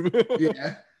same.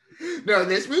 Yeah. No,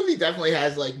 this movie definitely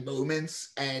has like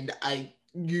moments, and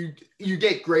you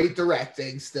get great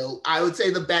directing still. I would say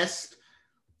the best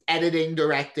editing,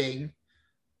 directing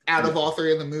out of all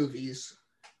three of the movies.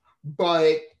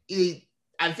 But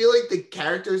I feel like the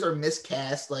characters are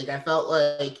miscast. Like, I felt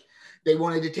like they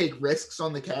wanted to take risks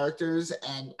on the characters,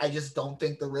 and I just don't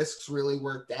think the risks really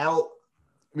worked out.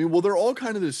 I mean, well, they're all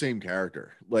kind of the same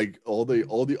character. Like all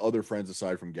the other friends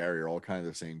aside from Gary are all kind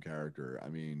of the same character. I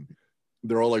mean,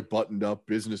 they're all like buttoned up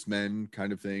businessmen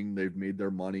kind of thing. They've made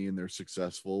their money and they're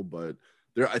successful, but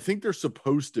I think they're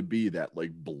supposed to be that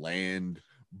like bland,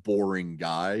 boring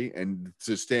guy. And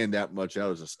to stand that much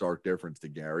out is a stark difference to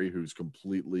Gary, who's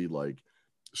completely like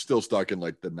still stuck in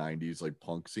like the 90s, like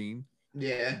punk scene.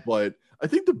 Yeah. But I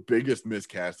think the biggest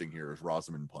miscasting here is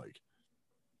Rosamund Pike.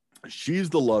 She's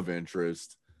the love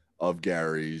interest of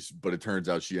Gary's, but it turns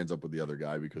out she ends up with the other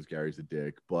guy because Gary's a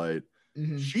dick. But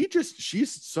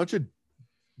she's such a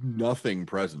nothing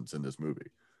presence in this movie.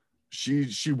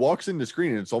 She walks in the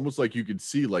screen and it's almost like you could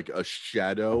see like a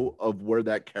shadow of where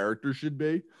that character should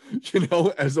be, you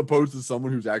know, as opposed to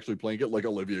someone who's actually playing it, like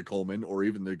Olivia Colman or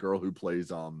even the girl who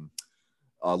plays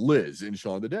Liz in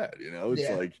Shaun of the Dead. You know, it's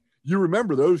like you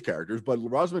remember those characters, but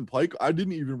Rosamund Pike, I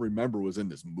didn't even remember was in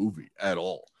this movie at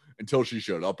all until she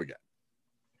showed up again.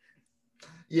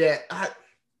 Yeah,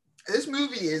 this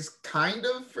movie is kind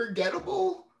of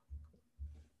forgettable.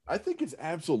 I think it's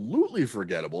absolutely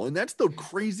forgettable. And that's the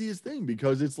craziest thing,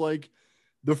 because it's like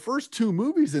the first two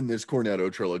movies in this Cornetto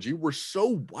trilogy were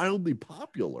so wildly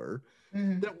popular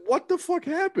that what the fuck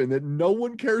happened that no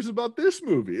one cares about this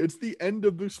movie? It's the end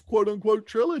of this quote unquote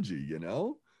trilogy, you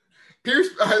know?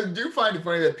 I do find it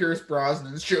funny that Pierce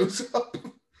Brosnan shows up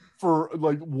for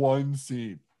like one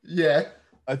scene. Yeah.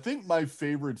 I think my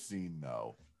favorite scene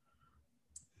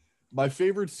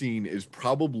is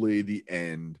probably the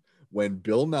end when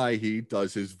Bill Nighy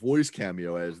does his voice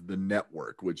cameo as the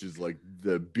network, which is like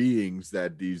the beings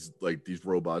that these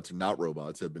robots and not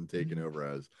robots have been taken over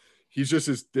as. He's just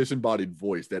this disembodied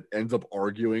voice that ends up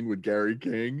arguing with Gary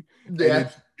King. Yeah. And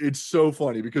it's so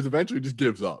funny because eventually he just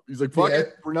gives up. He's like, fuck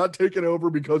it, we're not taking over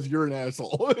because you're an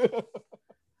asshole.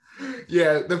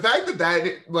 Yeah, the fact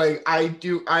that like I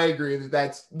agree that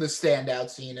that's the standout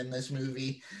scene in this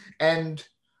movie. And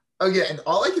again,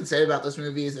 all I can say about this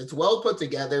movie is it's well put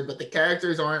together, but the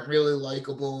characters aren't really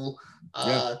likable.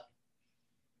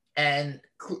 And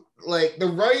like the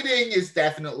writing is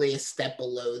definitely a step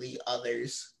below the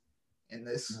others in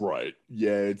this. Right.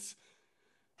 Yeah,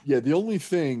 the only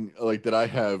thing like that I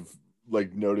have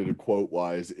like noted a quote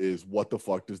wise is what the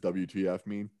fuck does WTF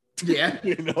mean? Yeah.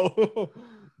 You know?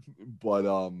 But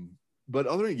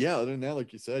other than that,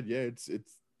 like you said, yeah, it's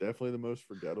definitely the most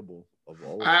forgettable of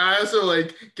all of them. I also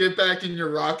like get back in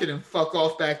your rocket and fuck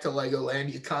off back to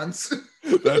Legoland, you cunts.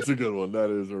 That's a good one. That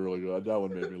is a really good one. That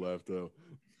one made me laugh too.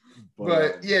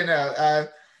 But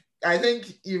I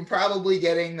think you're probably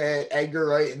getting that Edgar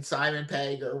Wright and Simon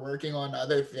Pegg are working on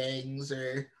other things,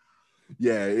 or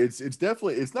yeah, it's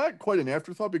definitely, it's not quite an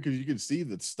afterthought because you can see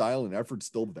that style and effort's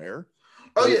still there.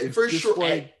 Oh yeah, for sure.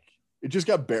 Like, it just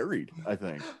got buried, I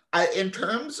think. In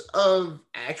terms of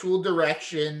actual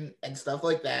direction and stuff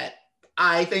like that,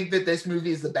 I think that this movie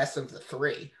is the best of the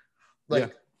three.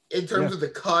 Like in terms of the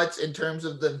cuts, in terms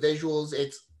of the visuals,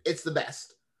 it's the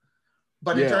best.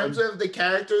 But in terms of the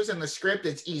characters and the script,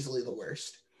 it's easily the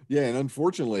worst. Yeah, and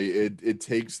unfortunately, it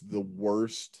takes the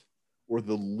worst or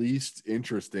the least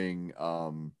interesting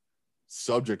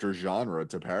subject or genre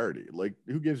to parody. Like,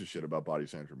 who gives a shit about body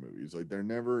center movies? Like, they're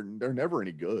never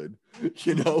any good.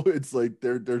 You know, it's like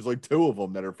there's like two of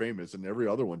them that are famous, and every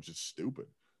other one's just stupid.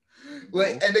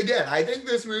 Like, and again, I think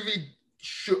this movie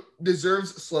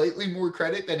deserves slightly more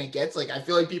credit than it gets. Like, I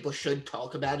feel like people should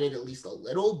talk about it at least a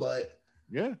little, but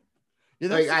yeah,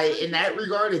 like in that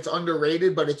regard, it's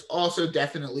underrated, but it's also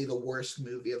definitely the worst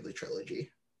movie of the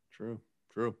trilogy. True.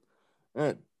 All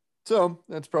right, so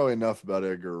that's probably enough about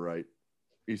Edgar Wright.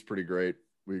 He's pretty great.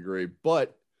 We agree,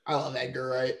 but I love Edgar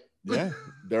Wright. Yeah,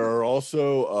 there are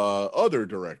also other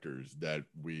directors that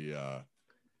we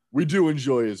do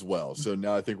enjoy as well. So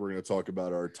now I think we're going to talk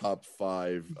about our top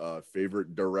 5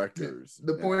 favorite directors.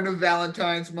 The point of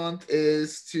Valentine's month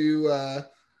is to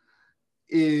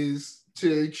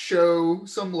to show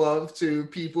some love to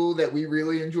people that we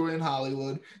really enjoy in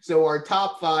Hollywood. So our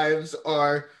top fives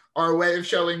are our way of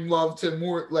showing love to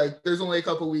more, like, there's only a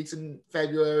couple weeks in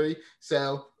February.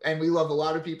 So, and we love a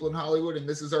lot of people in Hollywood, and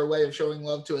this is our way of showing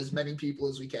love to as many people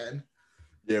as we can.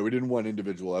 Yeah, we didn't want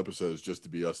individual episodes just to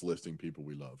be us listing people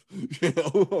we love. You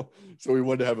know? So we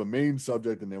wanted to have a main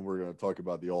subject, and then we're going to talk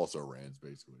about the also rans,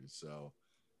 basically. So,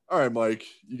 all right, Mike,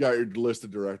 you got your list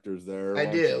of directors there. I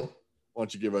do. Why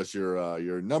don't you give us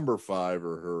your number 5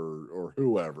 or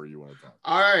whoever you want to talk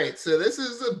about? All right, so this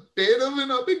is a bit of an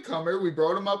up-and-comer. We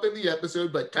brought him up in the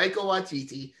episode, but Taika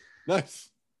Waititi. Nice.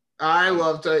 I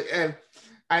love Taika.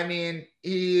 I mean,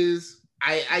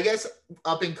 I guess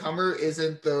up-and-comer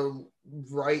isn't the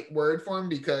right word for him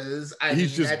because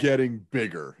he's just getting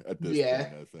bigger at this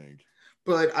point, I think.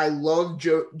 But I love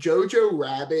Jojo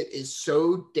Rabbit is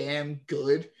so damn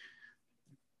good.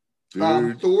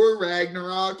 Thor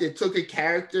Ragnarok, it took a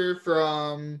character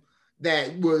from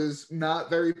that was not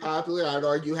very popular. I'd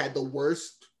argue had the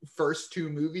worst first 2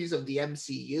 movies of the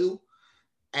MCU,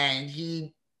 and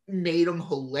he made him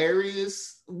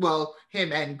hilarious. Well,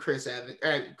 him and Chris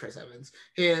Evans,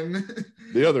 him,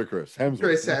 the other Chris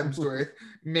Hemsworth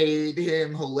made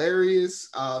him hilarious.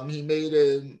 He made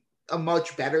him a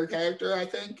much better character, I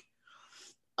think.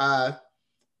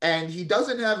 And he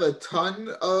doesn't have a ton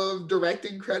of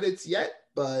directing credits yet,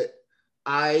 but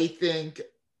I think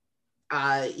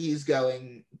he's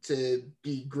going to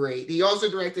be great. He also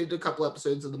directed a couple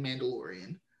episodes of The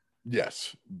Mandalorian.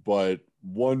 Yes, but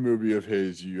one movie of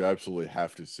his you absolutely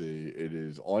have to see. It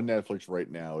is on Netflix right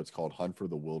now. It's called Hunt for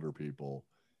the Wilder People.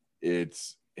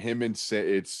 It's him and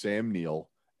it's Sam Neill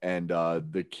and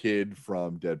the kid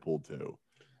from Deadpool 2.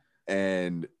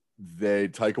 And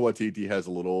Taika Waititi has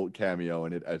a little cameo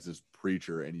in it as this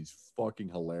preacher, and he's fucking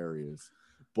hilarious.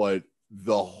 But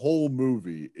the whole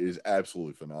movie is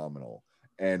absolutely phenomenal.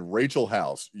 And Rachel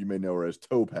House, you may know her as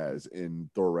Topaz in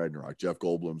Thor Ragnarok, Jeff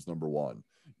Goldblum's number 1.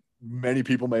 Many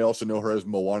people may also know her as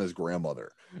Moana's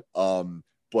grandmother.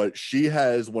 But she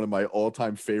has one of my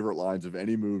all-time favorite lines of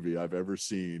any movie I've ever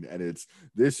seen, and it's,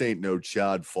 "This ain't no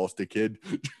child foster kid."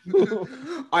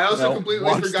 I also completely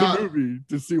forgot the movie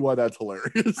to see why that's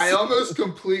hilarious. I almost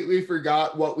completely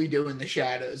forgot What We Do in the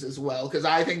Shadows as well, because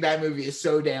I think that movie is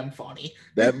so damn funny.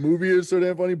 That movie is so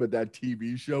damn funny, but that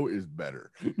TV show is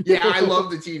better. Yeah, I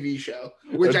love the TV show,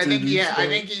 which I think I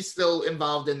think he's still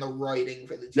involved in the writing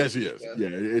for the TV Yes, he is. show. Yeah,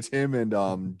 it's him and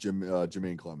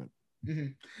Jermaine Clement. Mm-hmm.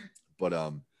 But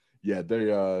yeah, they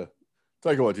Taika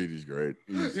Waititi's great.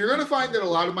 You're gonna find that a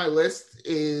lot of my list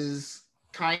is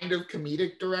kind of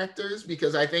comedic directors,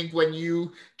 because I think when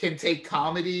you can take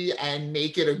comedy and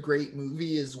make it a great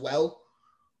movie as well.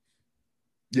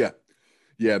 Yeah.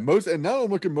 And now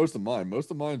I'm looking at most of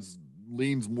mine's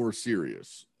leans more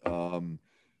serious.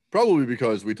 Probably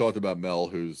because we talked about Mel,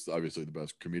 who's obviously the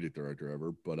best comedic director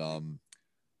ever, but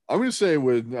I'm going to say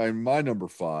with my number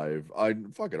 5, I'll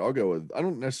go with, I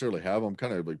don't necessarily have, I'm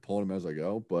kind of like pulling them as I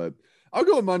go, but I'll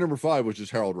go with my number 5, which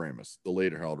is Harold Ramis, the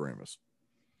late Harold Ramis.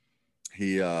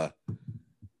 He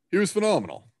was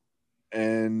phenomenal.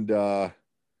 And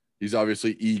he's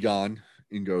obviously Egon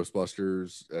in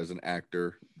Ghostbusters as an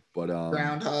actor, but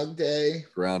Groundhog Day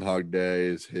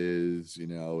is his,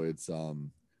 it's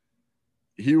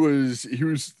he was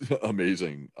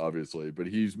amazing, obviously, but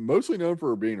he's mostly known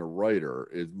for being a writer.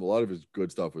 A lot of his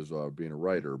good stuff was being a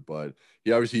writer, but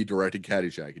he obviously directed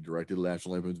Caddyshack, he directed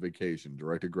National Lampoon's Vacation,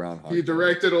 directed Groundhog. He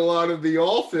directed a lot of The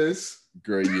Office.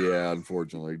 Great, yeah,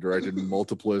 unfortunately. Directed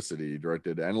Multiplicity,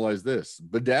 directed Analyze This.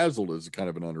 Bedazzled is kind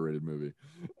of an underrated movie.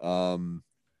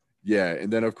 Yeah,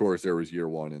 and then of course there was Year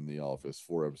One in The Office,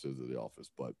 4 episodes of The Office.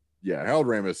 But yeah, Harold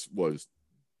Ramis was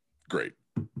great.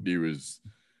 He was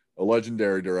a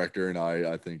legendary director, and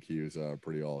I think he was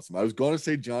pretty awesome. I was going to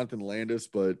say Jonathan Landis,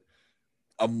 but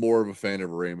I'm more of a fan of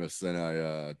Ramis than I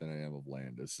am of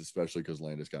Landis, especially because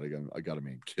Landis got a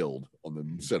man killed on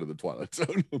the set of The Twilight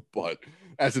Zone. But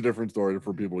that's a different story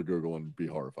for people to Google and be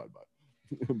horrified by.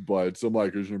 But so,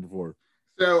 Mike, who's your number 4?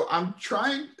 So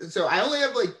I only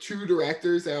have like 2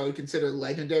 directors that I would consider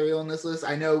legendary on this list.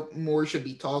 I know more should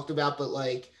be talked about, but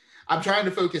like I'm trying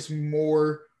to focus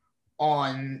more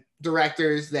on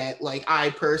directors that like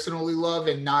I personally love,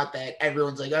 and not that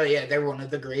everyone's like, oh yeah, they're one of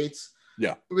the greats.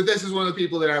 Yeah. But this is one of the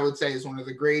people that I would say is one of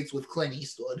the greats, with Clint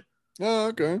Eastwood. Oh,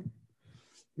 okay.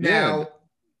 Now,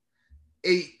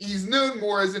 he's known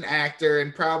more as an actor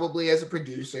and probably as a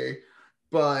producer,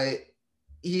 but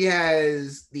he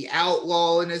has The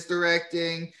Outlaw in his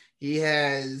directing. He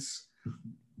has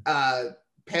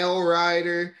Pale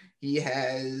Rider. He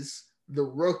has The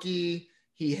Rookie.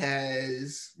 He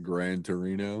has Gran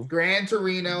Torino.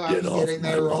 I was getting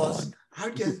there, Ross.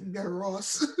 I'd get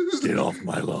Ross. Get off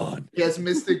my lawn. He has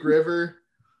Mystic River,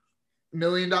 $1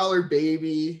 Million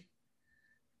Baby,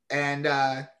 and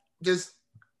in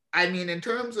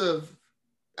terms of,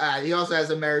 he also has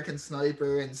American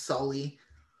Sniper and Sully.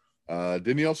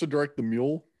 Didn't he also direct The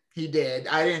Mule? He did.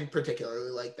 I didn't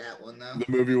particularly like that one though. The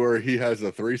movie where he has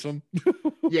a threesome.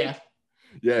 Yeah.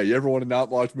 Yeah, you ever want to not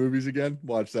watch movies again?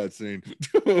 Watch that scene.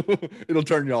 It'll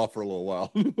turn you off for a little while.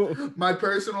 My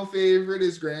personal favorite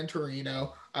is Gran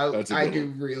Torino. I good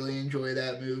do really enjoy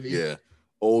that movie. Yeah.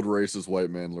 Old racist white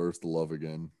man learns to love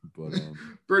again. But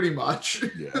pretty much.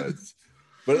 yeah.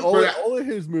 But all of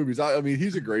his movies, I mean,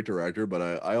 he's a great director,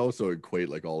 but I also equate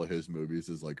like all of his movies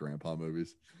as like grandpa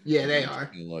movies. Yeah, they are.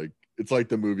 And like it's like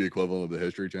the movie equivalent of the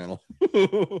History Channel.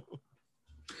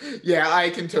 Yeah, I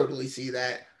can totally see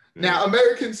that. Yeah. Now,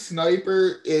 American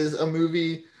Sniper is a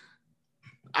movie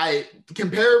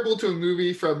comparable to a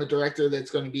movie from a director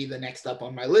that's going to be the next up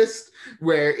on my list,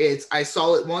 where I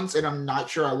saw it once and I'm not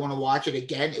sure I want to watch it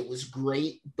again. It was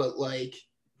great, but like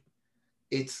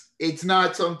it's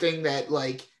not something that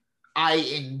like I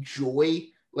enjoy.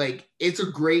 Like it's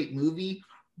a great movie,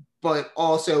 but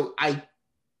also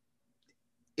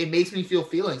it makes me feel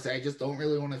feelings that I just don't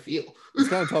really want to feel. It's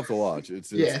kind of tough to watch.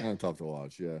 It's kind of tough to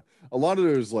watch. Yeah. A lot of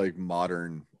those like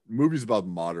modern movies about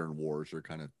modern wars are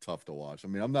kind of tough to watch. I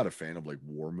mean, I'm not a fan of like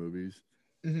war movies,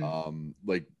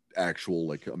 like actual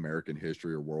like American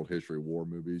history or world history war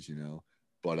movies, you know,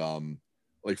 but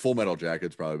like Full Metal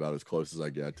Jacket's probably about as close as I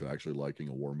get to actually liking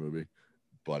a war movie.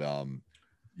 But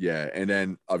yeah. And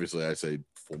then obviously I say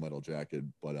Full Metal Jacket,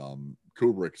 but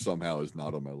Kubrick somehow is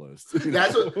not on my list.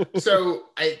 That's what, so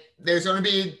there's going to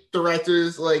be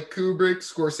directors like Kubrick,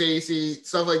 Scorsese,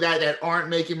 stuff like that aren't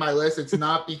making my list. It's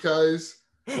not because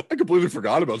I completely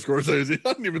forgot about Scorsese.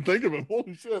 I didn't even think of him.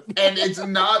 Holy shit. And it's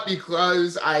not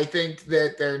because I think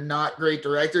that they're not great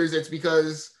directors. It's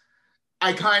because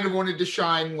I kind of wanted to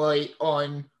shine light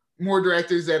on more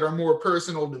directors that are more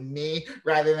personal to me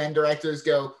rather than directors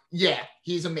go, yeah,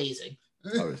 he's amazing.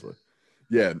 Obviously.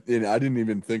 Yeah, and I didn't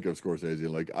even think of Scorsese.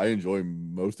 Like, I enjoy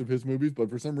most of his movies, but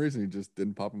for some reason, he just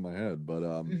didn't pop in my head. But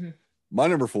my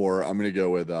number 4, I'm going to go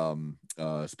with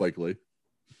Spike Lee.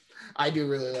 I do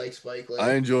really like Spike Lee.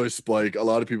 I enjoy Spike. A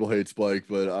lot of people hate Spike,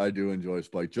 but I do enjoy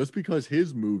Spike just because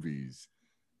his movies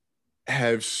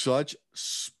have such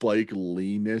Spike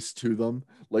Lee-ness to them.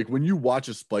 Like, when you watch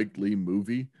a Spike Lee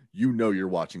movie, you know you're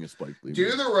watching a Spike Lee movie.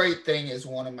 Do the Right Thing is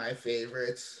one of my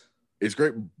favorites. It's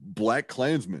great. Black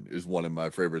Klansman is one of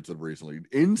my favorites of recently.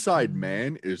 Inside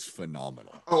Man is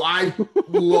phenomenal. Oh, I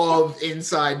love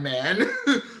Inside Man.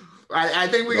 I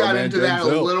think we got into that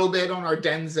a little bit on our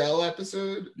Denzel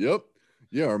episode. Yep.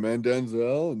 Yeah, our man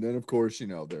Denzel. And then, of course, you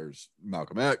know, there's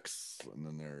Malcolm X. And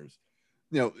then there's,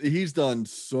 you know, he's done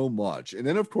so much. And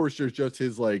then, of course, there's just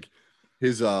his, I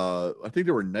think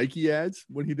there were Nike ads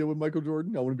when he did with Michael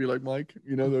Jordan. I want to be like Mike.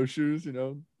 You know, those shoes, you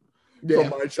know,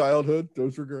 from my childhood.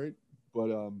 Those were great.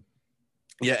 But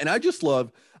yeah, and I just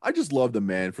love the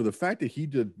man for the fact that he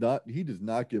does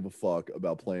not give a fuck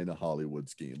about playing the Hollywood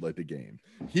scheme, like the game.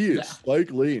 He is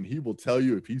Spike Lee, and he will tell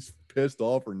you if he's pissed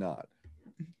off or not.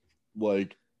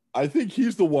 Like, I think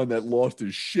he's the one that lost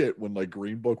his shit when like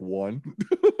Green Book won.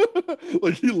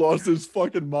 Like, he lost his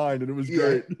fucking mind, and it was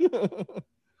great.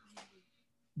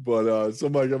 But so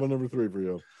Mike, I'm on number 3 for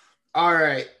you. All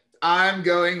right, I'm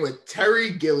going with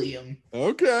Terry Gilliam.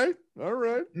 Okay. All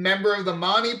right. Member of the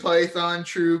Monty Python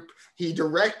troupe. He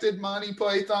directed Monty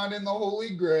Python and the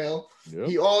Holy Grail. Yep.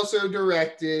 He also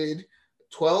directed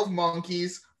 12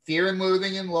 Monkeys, Fear and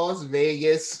Loathing in Las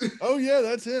Vegas. Oh, yeah,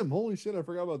 that's him. Holy shit, I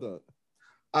forgot about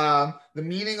that. The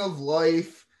Meaning of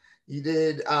Life. He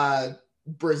did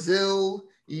Brazil.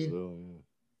 He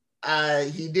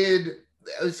did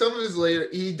some of his later.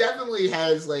 He definitely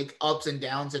has like ups and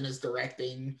downs in his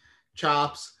directing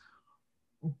chops.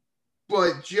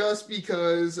 But just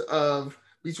because of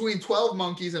between 12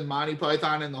 Monkeys and Monty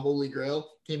Python and the Holy Grail,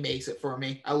 he makes it for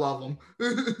me. I love him.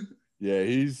 Yeah,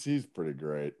 he's pretty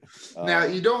great. Now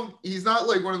he's not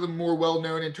like one of the more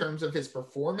well-known in terms of his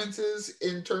performances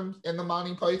in the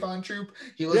Monty Python troupe.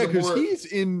 He was because he's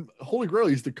in Holy Grail,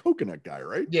 he's the coconut guy,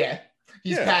 right? Yeah.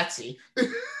 He's Patsy.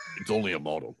 It's only a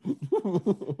model.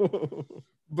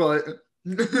 But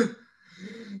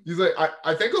he's like,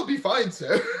 I think I'll be fine,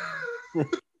 sir.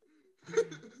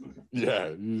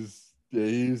 He's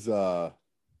pretty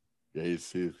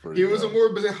he was a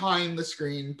more behind the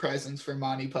screen presence for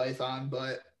Monty Python,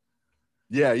 but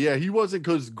he wasn't,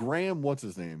 because Graham, what's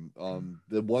his name,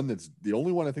 the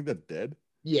only one I think that's dead.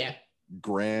 Not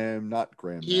Graham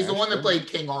he's Nash, the one that played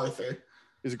King Arthur.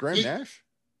 Is it Graham Nash?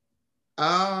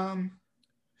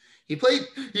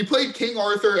 He played King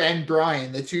Arthur and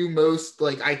Brian, the two most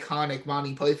like iconic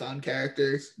Monty Python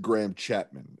characters. Graham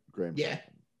Chapman. Yeah.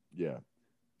 Yeah.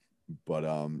 But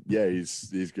yeah,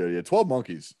 he's good. Yeah, 12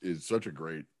 Monkeys is such a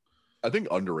great, I think,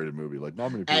 underrated movie. Like,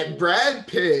 not many people. And Brad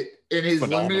Pitt in his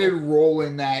Phenomenal. limited role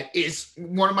in that is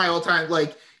one of my all-time,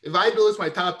 like, if I had to list my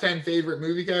top 10 favorite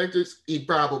movie characters, he'd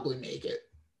probably make it.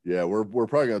 Yeah, we're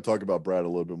probably going to talk about Brad a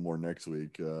little bit more next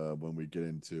week when we get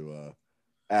into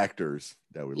actors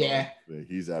that we love.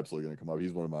 He's absolutely going to come up.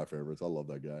 He's one of my favorites. I love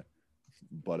that guy.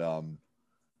 But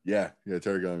yeah,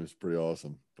 Terry Gilliam is pretty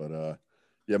awesome. But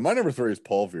yeah, my number 3 is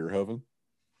Paul Verhoeven.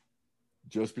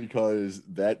 Just because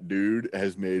that dude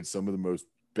has made some of the most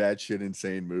batshit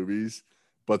insane movies,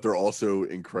 but they're also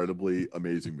incredibly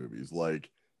amazing movies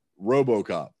like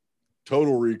RoboCop,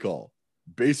 Total Recall,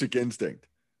 Basic Instinct,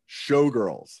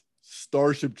 Showgirls,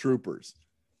 Starship Troopers,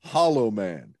 Hollow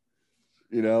Man,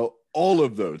 all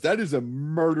of those. That is a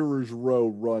murderer's row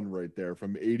run right there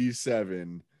from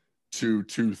 87 to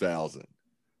 2000.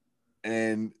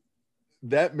 And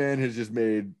that man has just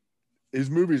made, his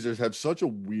movies just have such a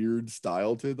weird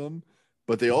style to them,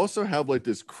 but they also have like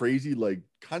this crazy, like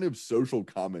kind of social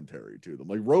commentary to them.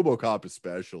 Like RoboCop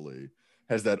especially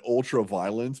has that ultra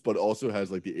violence, but also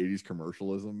has like the 80s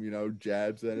commercialism,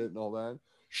 jabs in it and all that.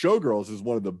 Showgirls is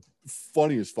one of the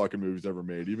funniest fucking movies ever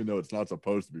made, even though it's not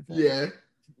supposed to be funny. Yeah.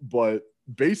 But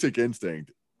Basic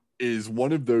Instinct is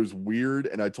one of those weird,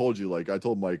 and I told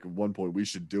Mike at one point we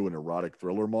should do an erotic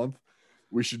thriller month.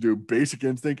 We should do Basic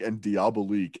Instinct and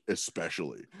Diabolique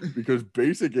especially, because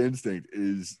Basic Instinct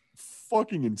is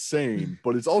fucking insane,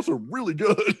 but it's also really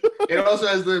good. It also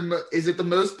has is it the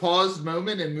most paused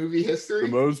moment in movie history?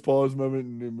 The most paused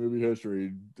moment in movie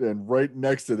history. And right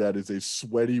next to that is a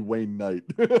sweaty Wayne Knight.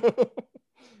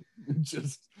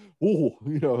 Just,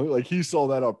 like he saw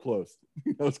that up close.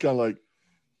 It's kind of like,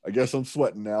 I guess I'm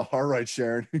sweating now. All right,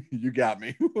 Sharon, you got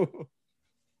me.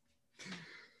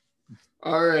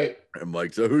 All right. And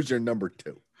Mike, so who's your number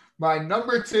 2? My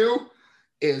number 2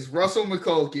 is Russell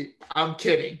McCulkey. I'm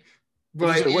kidding.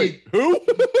 But wait, who?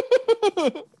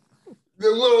 The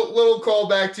little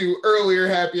callback to earlier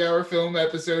Happy Hour film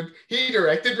episode. He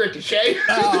directed Ricochet.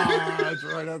 That's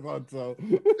right. I thought so.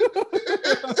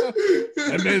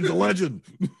 That man's a legend.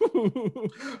 All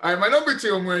right, my number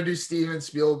 2, I'm going to do Steven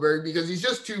Spielberg because he's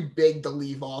just too big to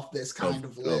leave off this kind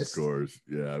of list. Of course.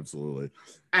 Yeah, absolutely.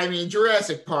 I mean,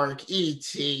 Jurassic Park,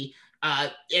 E.T.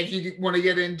 If you want to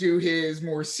get into his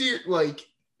more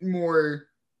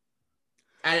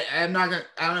I'm not gonna.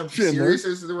 I don't know if serious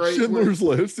is the right Schindler's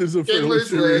word. List is a fairly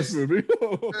serious movie,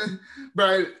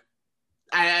 but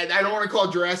I don't want to call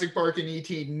Jurassic Park and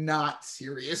E.T. not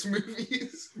serious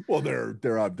movies. Well, they're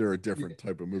a different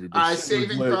type of movie.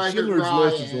 Saving Private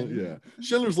Ryan.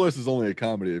 Schindler's List is only a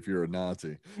comedy if you're a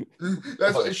Nazi.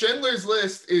 That's what Schindler's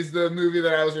List is the movie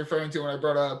that I was referring to when I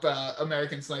brought up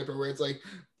American Sniper, where it's like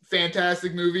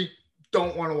fantastic movie.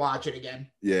 Don't want to watch it again.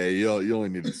 Yeah, you only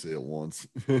need to see it once.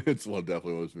 It's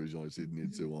definitely one of those movies you only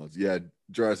need to see it once. Yeah,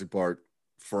 Jurassic Park,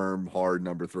 firm, hard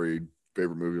number 3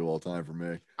 favorite movie of all time for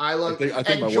me. I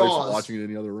think my Jaws. wife's watching it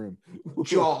in the other room.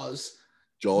 Jaws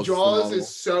is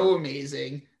so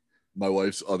amazing. My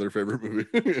wife's other favorite movie,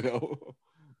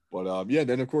 But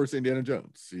then of course Indiana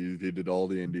Jones. He did all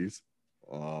the indies.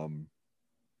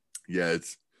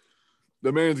 It's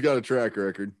the man's got a track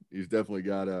record. He's definitely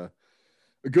got a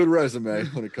good resume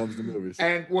when it comes to movies.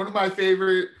 And one of my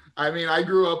favorite, I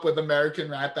grew up with American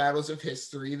Rap Battles of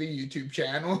History, the YouTube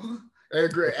channel,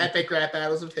 Epic Rap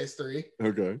Battles of History.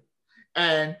 Okay.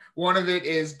 And one of it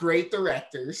is Great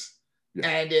Directors. Yeah.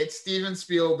 And it's Steven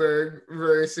Spielberg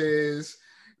versus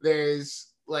there's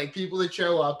like people that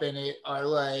show up in it are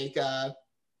like, oh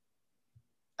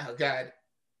God,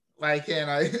 why am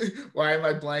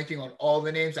I blanking on all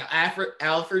the names?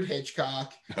 Alfred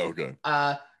Hitchcock. Okay.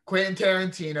 Quentin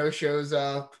Tarantino shows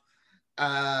up.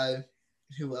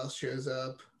 Who else shows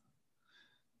up?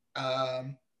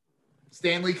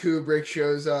 Stanley Kubrick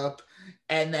shows up,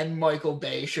 and then Michael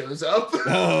Bay shows up.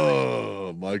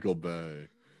 Oh, Michael Bay.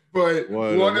 But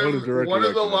one of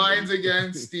the lines again,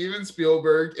 against Steven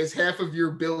Spielberg is half of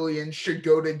your billions should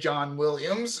go to John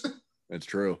Williams. That's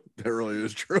true. That really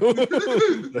is true.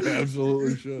 They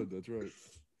absolutely should. That's right.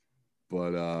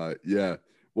 But yeah.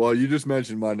 Well, you just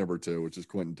mentioned my number 2, which is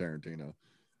Quentin Tarantino.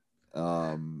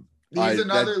 He's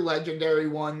another legendary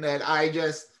one that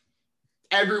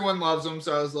everyone loves him.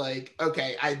 So I was like,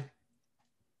 okay, I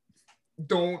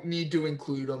don't need to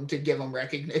include him to give him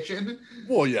recognition.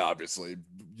 Well, yeah, obviously.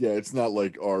 Yeah, it's not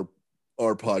like our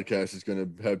our podcast is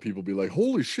going to have people be like,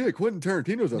 "Holy shit, Quentin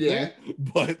Tarantino's a thing."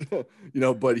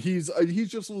 But but he's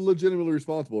just legitimately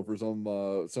responsible for some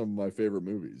of my favorite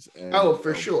movies. And,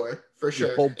 for sure.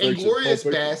 Pulp Fiction- Inglorious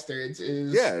Pulp Fiction- Bastards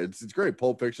is it's great.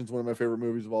 Pulp Fiction's one of my favorite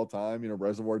movies of all time.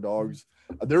 Reservoir Dogs.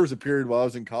 There was a period while I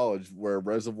was in college where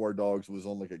Reservoir Dogs was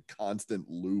on like a constant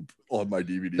loop on my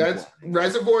DVD. That's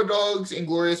Reservoir Dogs,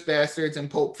 Inglorious Bastards, and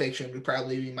Pulp Fiction would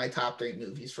probably be my top 3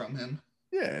 movies from him.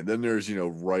 Yeah, and then there's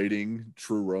Writing,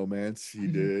 True Romance he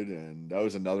Mm-hmm. did, and that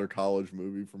was another college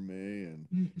movie for me,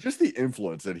 and just the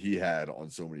influence that he had on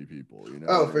so many people.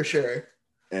 Oh, for sure.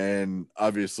 And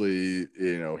obviously,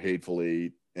 Hateful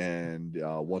Eight and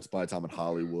Once Upon a Time in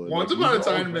Hollywood. Once Upon a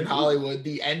Time in Hollywood,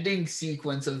 the ending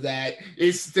sequence of that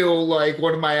is still like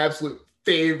one of my absolute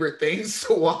favorite things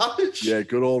to watch. Yeah,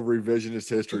 good old revisionist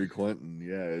history, Quentin.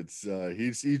 Yeah, it's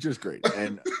he's just great,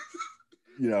 and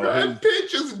Brad Pitt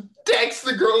just decks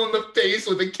the girl in the face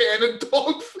with a can of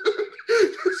dog food.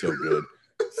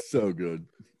 so good.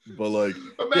 But like,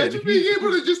 imagine being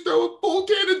able to just throw a full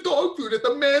can of dog food at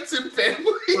the Manson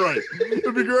family. Right,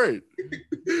 it'd be great.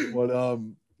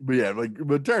 But yeah,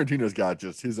 but Tarantino's got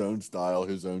just his own style,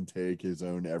 his own take, his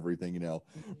own everything,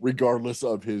 regardless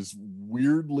of his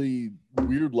weird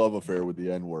love affair with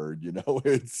the N-word,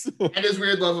 it's and his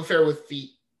weird love affair with feet.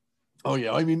 Oh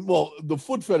yeah, I mean, well, the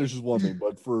foot fetish is one thing,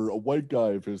 but for a white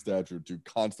guy of his stature to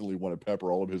constantly want to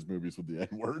pepper all of his movies with the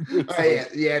N-word,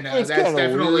 that's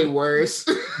definitely weird. Worse.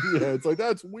 Yeah, it's like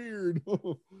that's weird.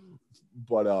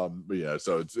 But yeah,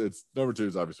 so it's number 2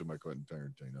 is obviously my Quentin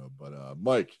Tarantino. But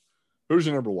Mike, who's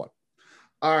your number 1?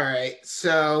 All right,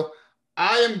 so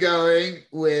I am going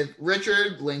with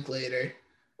Richard Linklater.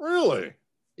 Really?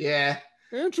 Yeah.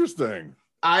 Interesting.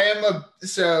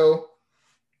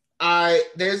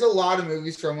 There's a lot of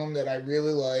movies from him that I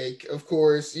really like. Of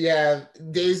course,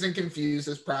 Dazed and Confused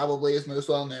is probably his most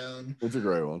well known. It's a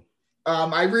great one.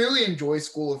 I really enjoy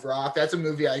School of Rock. That's a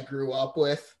movie I grew up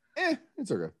with.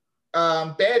 It's okay.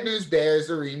 Bad News Bears,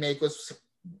 the remake, was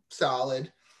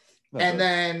solid. Not bad.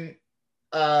 Then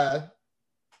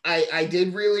I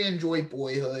did really enjoy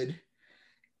Boyhood.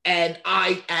 And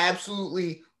I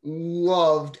absolutely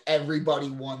loved Everybody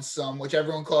Wants Some, which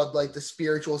everyone called like the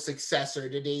spiritual successor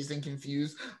to Dazed and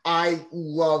Confused. I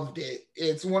loved it.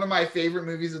 It's one of my favorite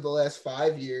movies of the last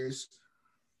 5 years.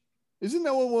 Isn't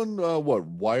that one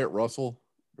Wyatt Russell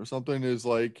or something is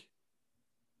like?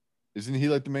 Isn't he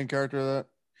like the main character of that?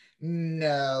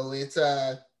 No, it's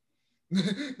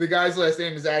the guy's last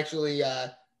name is actually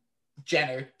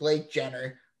Jenner, Blake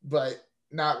Jenner, but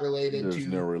not related. There's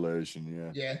no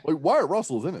relation. Yeah. Like Wyatt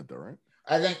Russell's in it though, right?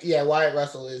 I think Wyatt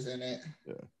Russell is in it.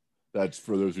 Yeah, that's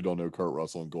for those who don't know Kurt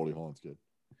Russell and Goldie Hawn's kid.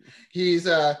 He's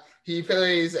he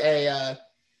plays a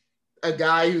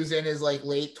guy who's in his like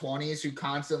late 20s who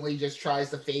constantly just tries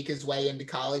to fake his way into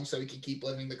college so he can keep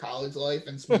living the college life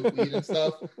and smoke weed and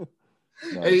stuff.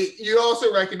 Nice. You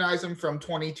also recognize him from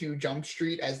 22 Jump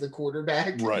Street as the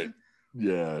quarterback, Right?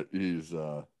 Yeah, he's.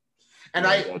 And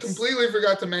I completely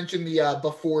forgot to mention the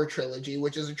Before trilogy,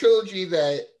 which is a trilogy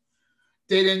that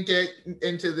didn't get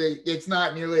into it's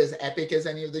not nearly as epic as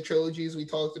any of the trilogies we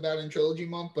talked about in Trilogy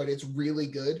Month, but it's really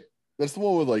good. That's the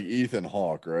one with like Ethan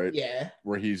Hawke, right? Yeah.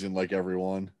 Where he's in like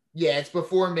everyone. Yeah, it's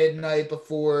Before Midnight,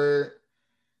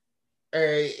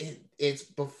 it's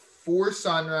Before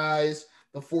Sunrise,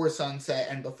 Before Sunset,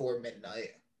 and Before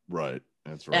Midnight. Right.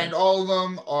 That's right. And all of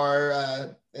them are I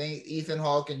think Ethan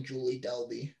Hawke and Julie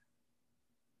Delby.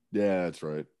 Yeah, that's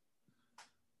right.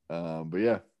 But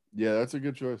yeah, that's a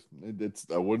good choice.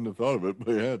 I wouldn't have thought of it,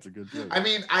 but yeah, it's a good choice. I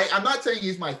mean, I'm not saying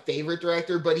he's my favorite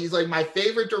director, but he's like my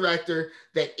favorite director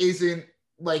that isn't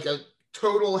like a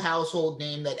total household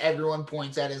name that everyone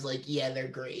points at as like, yeah, they're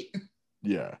great.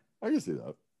 Yeah, I can see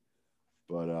that.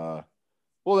 But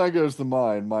well, that goes to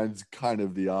mine. Mine's kind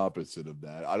of the opposite of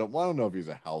that. I don't know if he's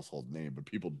a household name, but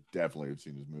people definitely have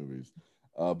seen his movies.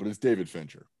 But it's David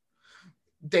Fincher.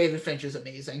 David Fincher's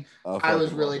amazing. I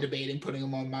was really debating putting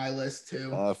him on my list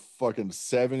too. Fucking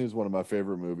Seven is one of my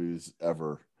favorite movies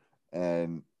ever,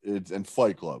 and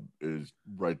Fight Club is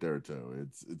right there too.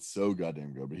 It's so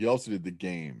goddamn good. But he also did The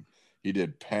Game. He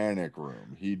did Panic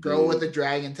Room. Girl with the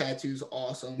Dragon Tattoo's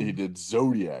awesome. He did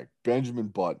Zodiac, Benjamin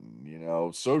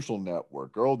Button, Social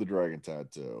Network, Girl with the Dragon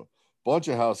Tattoo, bunch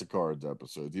of House of Cards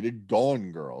episodes. He did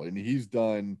Gone Girl, and he's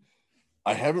done.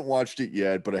 I haven't watched it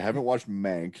yet, but I haven't watched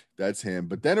Mank. That's him.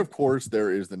 But then, of course, there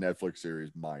is the Netflix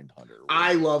series Mindhunter.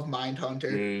 I love Mindhunter.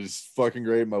 It is fucking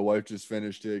great. My wife just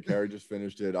finished it. Carrie just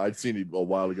finished it. I'd seen it a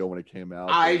while ago when it came out.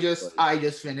 I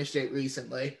just finished it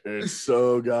recently. It's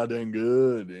so goddamn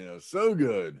good. So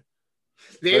good.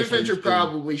 David Especially Fincher in-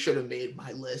 probably should have made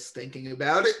my list thinking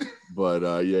about it.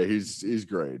 But yeah, he's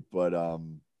great. But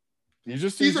These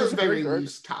just are a very great director.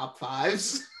 loose top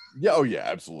fives. Yeah, oh yeah,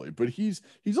 absolutely. But he's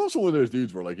also one of those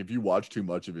dudes where like if you watch too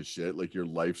much of his shit, like your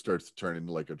life starts to turn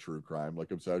into like a true crime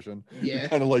like obsession. Yeah.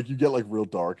 Kind of like you get like real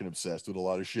dark and obsessed with a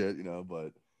lot of shit, you know.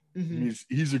 But Mhm.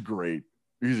 he's a great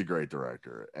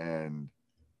director, and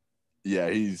yeah,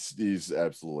 he's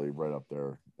absolutely right up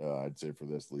there. I'd say for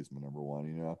this, at least my number one.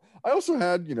 You know, I also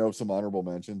had some honorable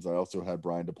mentions. I also had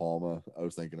Brian De Palma. I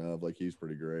was thinking of like he's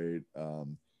pretty great.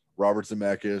 Robert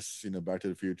Zemeckis, Back to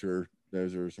the Future.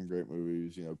 Those are some great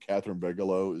movies. Catherine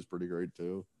Bigelow is pretty great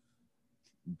too.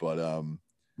 But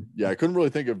yeah, I couldn't really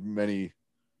think of many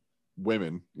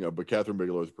women, but Catherine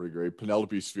Bigelow is pretty great.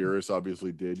 Penelope Spheris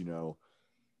obviously did,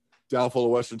 Downfall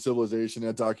of Western Civilization,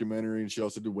 that documentary, and she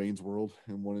also did Wayne's World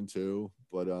in 1 and 2.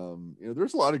 But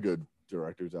there's a lot of good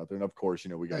directors out there, and of course,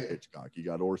 we got Hitchcock, you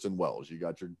got Orson Welles, you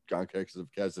got your John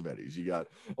Cassavetes, you got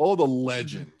all the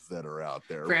legends that are out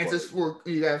there. Francis Ford,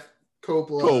 you have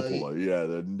Coppola, yeah,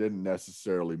 that didn't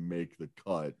necessarily make the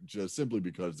cut just simply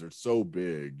because they're so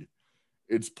big.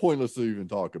 It's pointless to even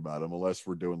talk about them unless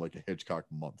we're doing like a Hitchcock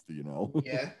month,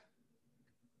 Yeah.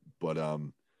 But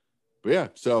yeah,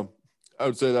 so I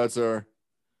would say it's a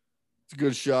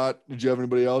good shot. Did you have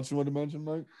anybody else you want to mention,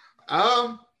 Mike?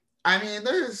 I mean,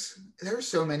 there's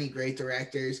so many great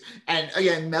directors, and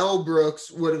again, Mel Brooks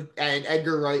and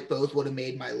Edgar Wright both would have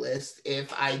made my list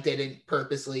if I didn't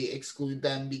purposely exclude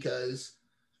them because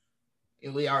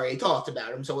we already talked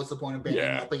about them. So what's the point of bringing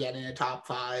them up again in a top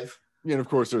 5? Yeah, and of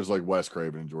course, there's like Wes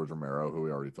Craven and George Romero, who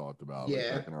we already talked about,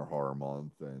 Yeah. like, in our horror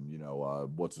month, and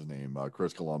what's his name?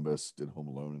 Chris Columbus did Home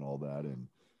Alone and all that,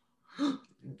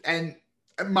 and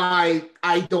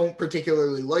I don't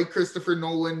particularly like Christopher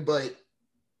Nolan, but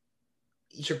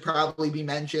he should probably be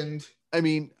mentioned. I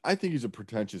mean, I think he's a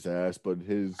pretentious ass, but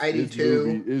his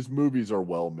movies are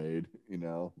well made.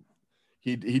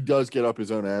 He does get up his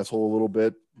own asshole a little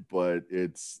bit, but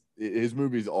his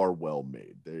movies are well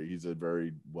made. He's a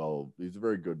very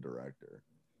good director.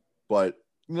 But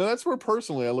that's where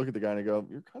personally I look at the guy and I go,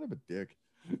 you're kind of a dick.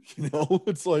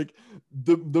 It's like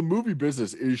the movie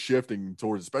business is shifting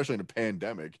towards, especially in a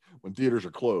pandemic when theaters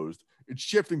are closed, it's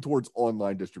shifting towards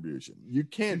online distribution. You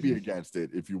can't be against it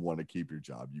if you want to keep your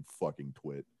job, you fucking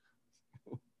twit.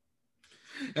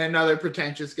 Another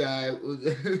pretentious guy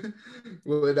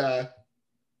would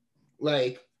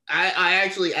like I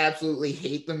actually absolutely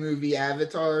hate the movie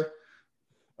Avatar.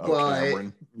 But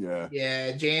Cameron.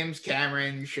 Yeah, James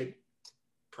Cameron should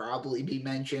probably be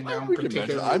mentioned.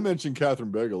 I mentioned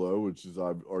Catherine Bigelow, which is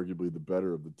arguably the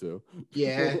better of the two.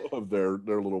 Yeah. Of their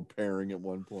little pairing at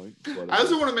one point. But, I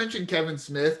also want to mention Kevin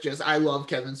Smith. I love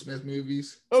Kevin Smith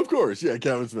movies. Of course, yeah,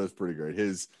 Kevin Smith's pretty great.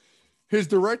 His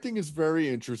directing is very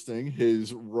interesting.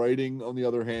 His writing, on the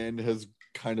other hand, has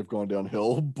kind of gone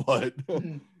downhill, but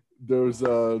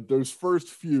those first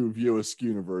few View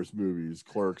Askew-universe movies,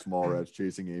 Clerks, Mallrats,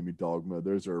 Chasing Amy, Dogma,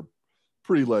 those are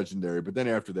pretty legendary. But then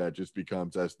after that just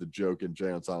becomes, as the joke in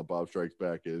Jay and Silent Bob Strikes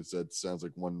Back is, that sounds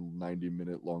like one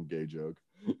 90-minute long gay joke.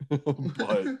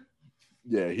 But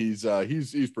yeah, he's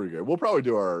pretty good. We'll probably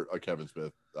do a Kevin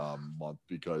Smith month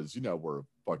because we're a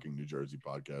fucking New Jersey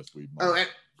podcast.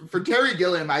 And for Terry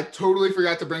Gilliam, I totally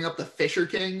forgot to bring up The Fisher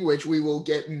King, which we will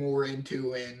get more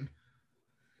into in.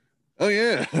 Oh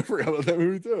yeah, I forgot about that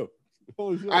movie too.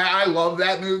 Holy shit. I love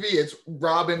that movie. It's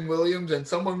Robin Williams and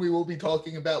someone we will be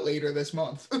talking about later this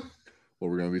month. Well,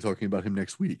 we're going to be talking about him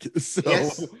next week, so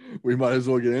Yes. We might as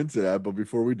well get into that. But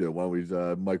before we do,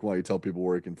 Mike, why don't you tell people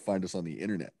where you can find us on the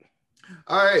internet?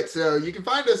 All right, so you can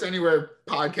find us anywhere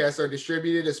podcasts are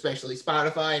distributed, especially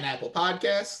Spotify and Apple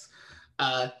Podcasts.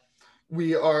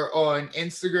 We are on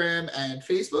Instagram and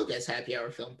Facebook as Happy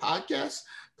Hour Film Podcast.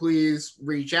 Please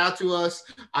reach out to us.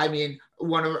 I mean,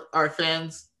 one of our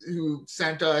fans who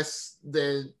sent us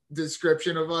the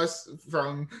description of us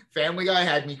from Family Guy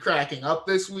had me cracking up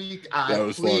this week. That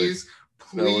was please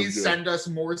good. send us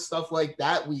more stuff like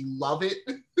that. We love it.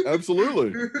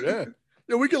 Absolutely. Yeah,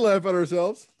 we can laugh at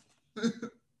ourselves.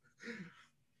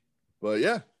 But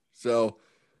yeah, so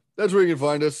that's where you can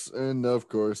find us. And of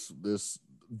course, this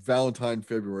Valentine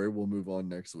February, we'll move on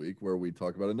next week where we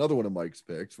talk about another one of Mike's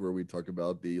picks, where we talk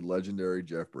about the legendary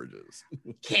Jeff Bridges.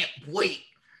 Can't wait.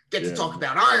 Get to talk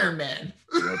about Iron Man.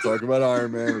 We're going to talk about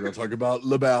Iron Man. We're going to talk about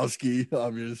Lebowski,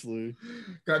 obviously.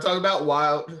 Going to talk about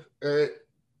Wild.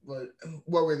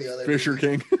 What were the other? Fisher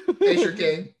King. Fisher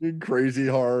King. Crazy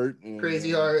Heart.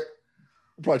 Crazy Heart.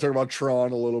 We'll probably talk about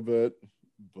Tron a little bit.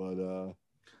 But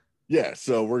yeah,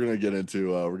 so we're gonna get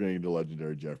into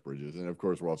legendary Jeff Bridges, and of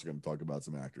course we're also gonna talk about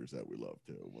some actors that we love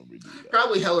too when we do that.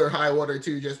 Probably Hell or High Water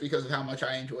too, just because of how much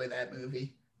I enjoy that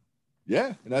movie.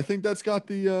 Yeah, and I think that's got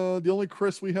the only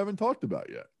Chris we haven't talked about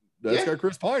yet. That's got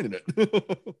Chris Pine in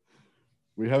it.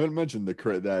 We haven't mentioned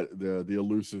the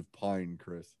elusive Pine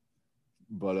Chris,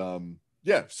 but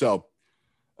yeah. So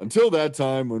until that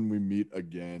time when we meet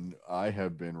again, I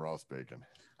have been Ross Bacon.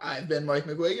 I've been Mike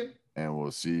McGuigan. And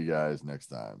we'll see you guys next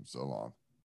time. So long.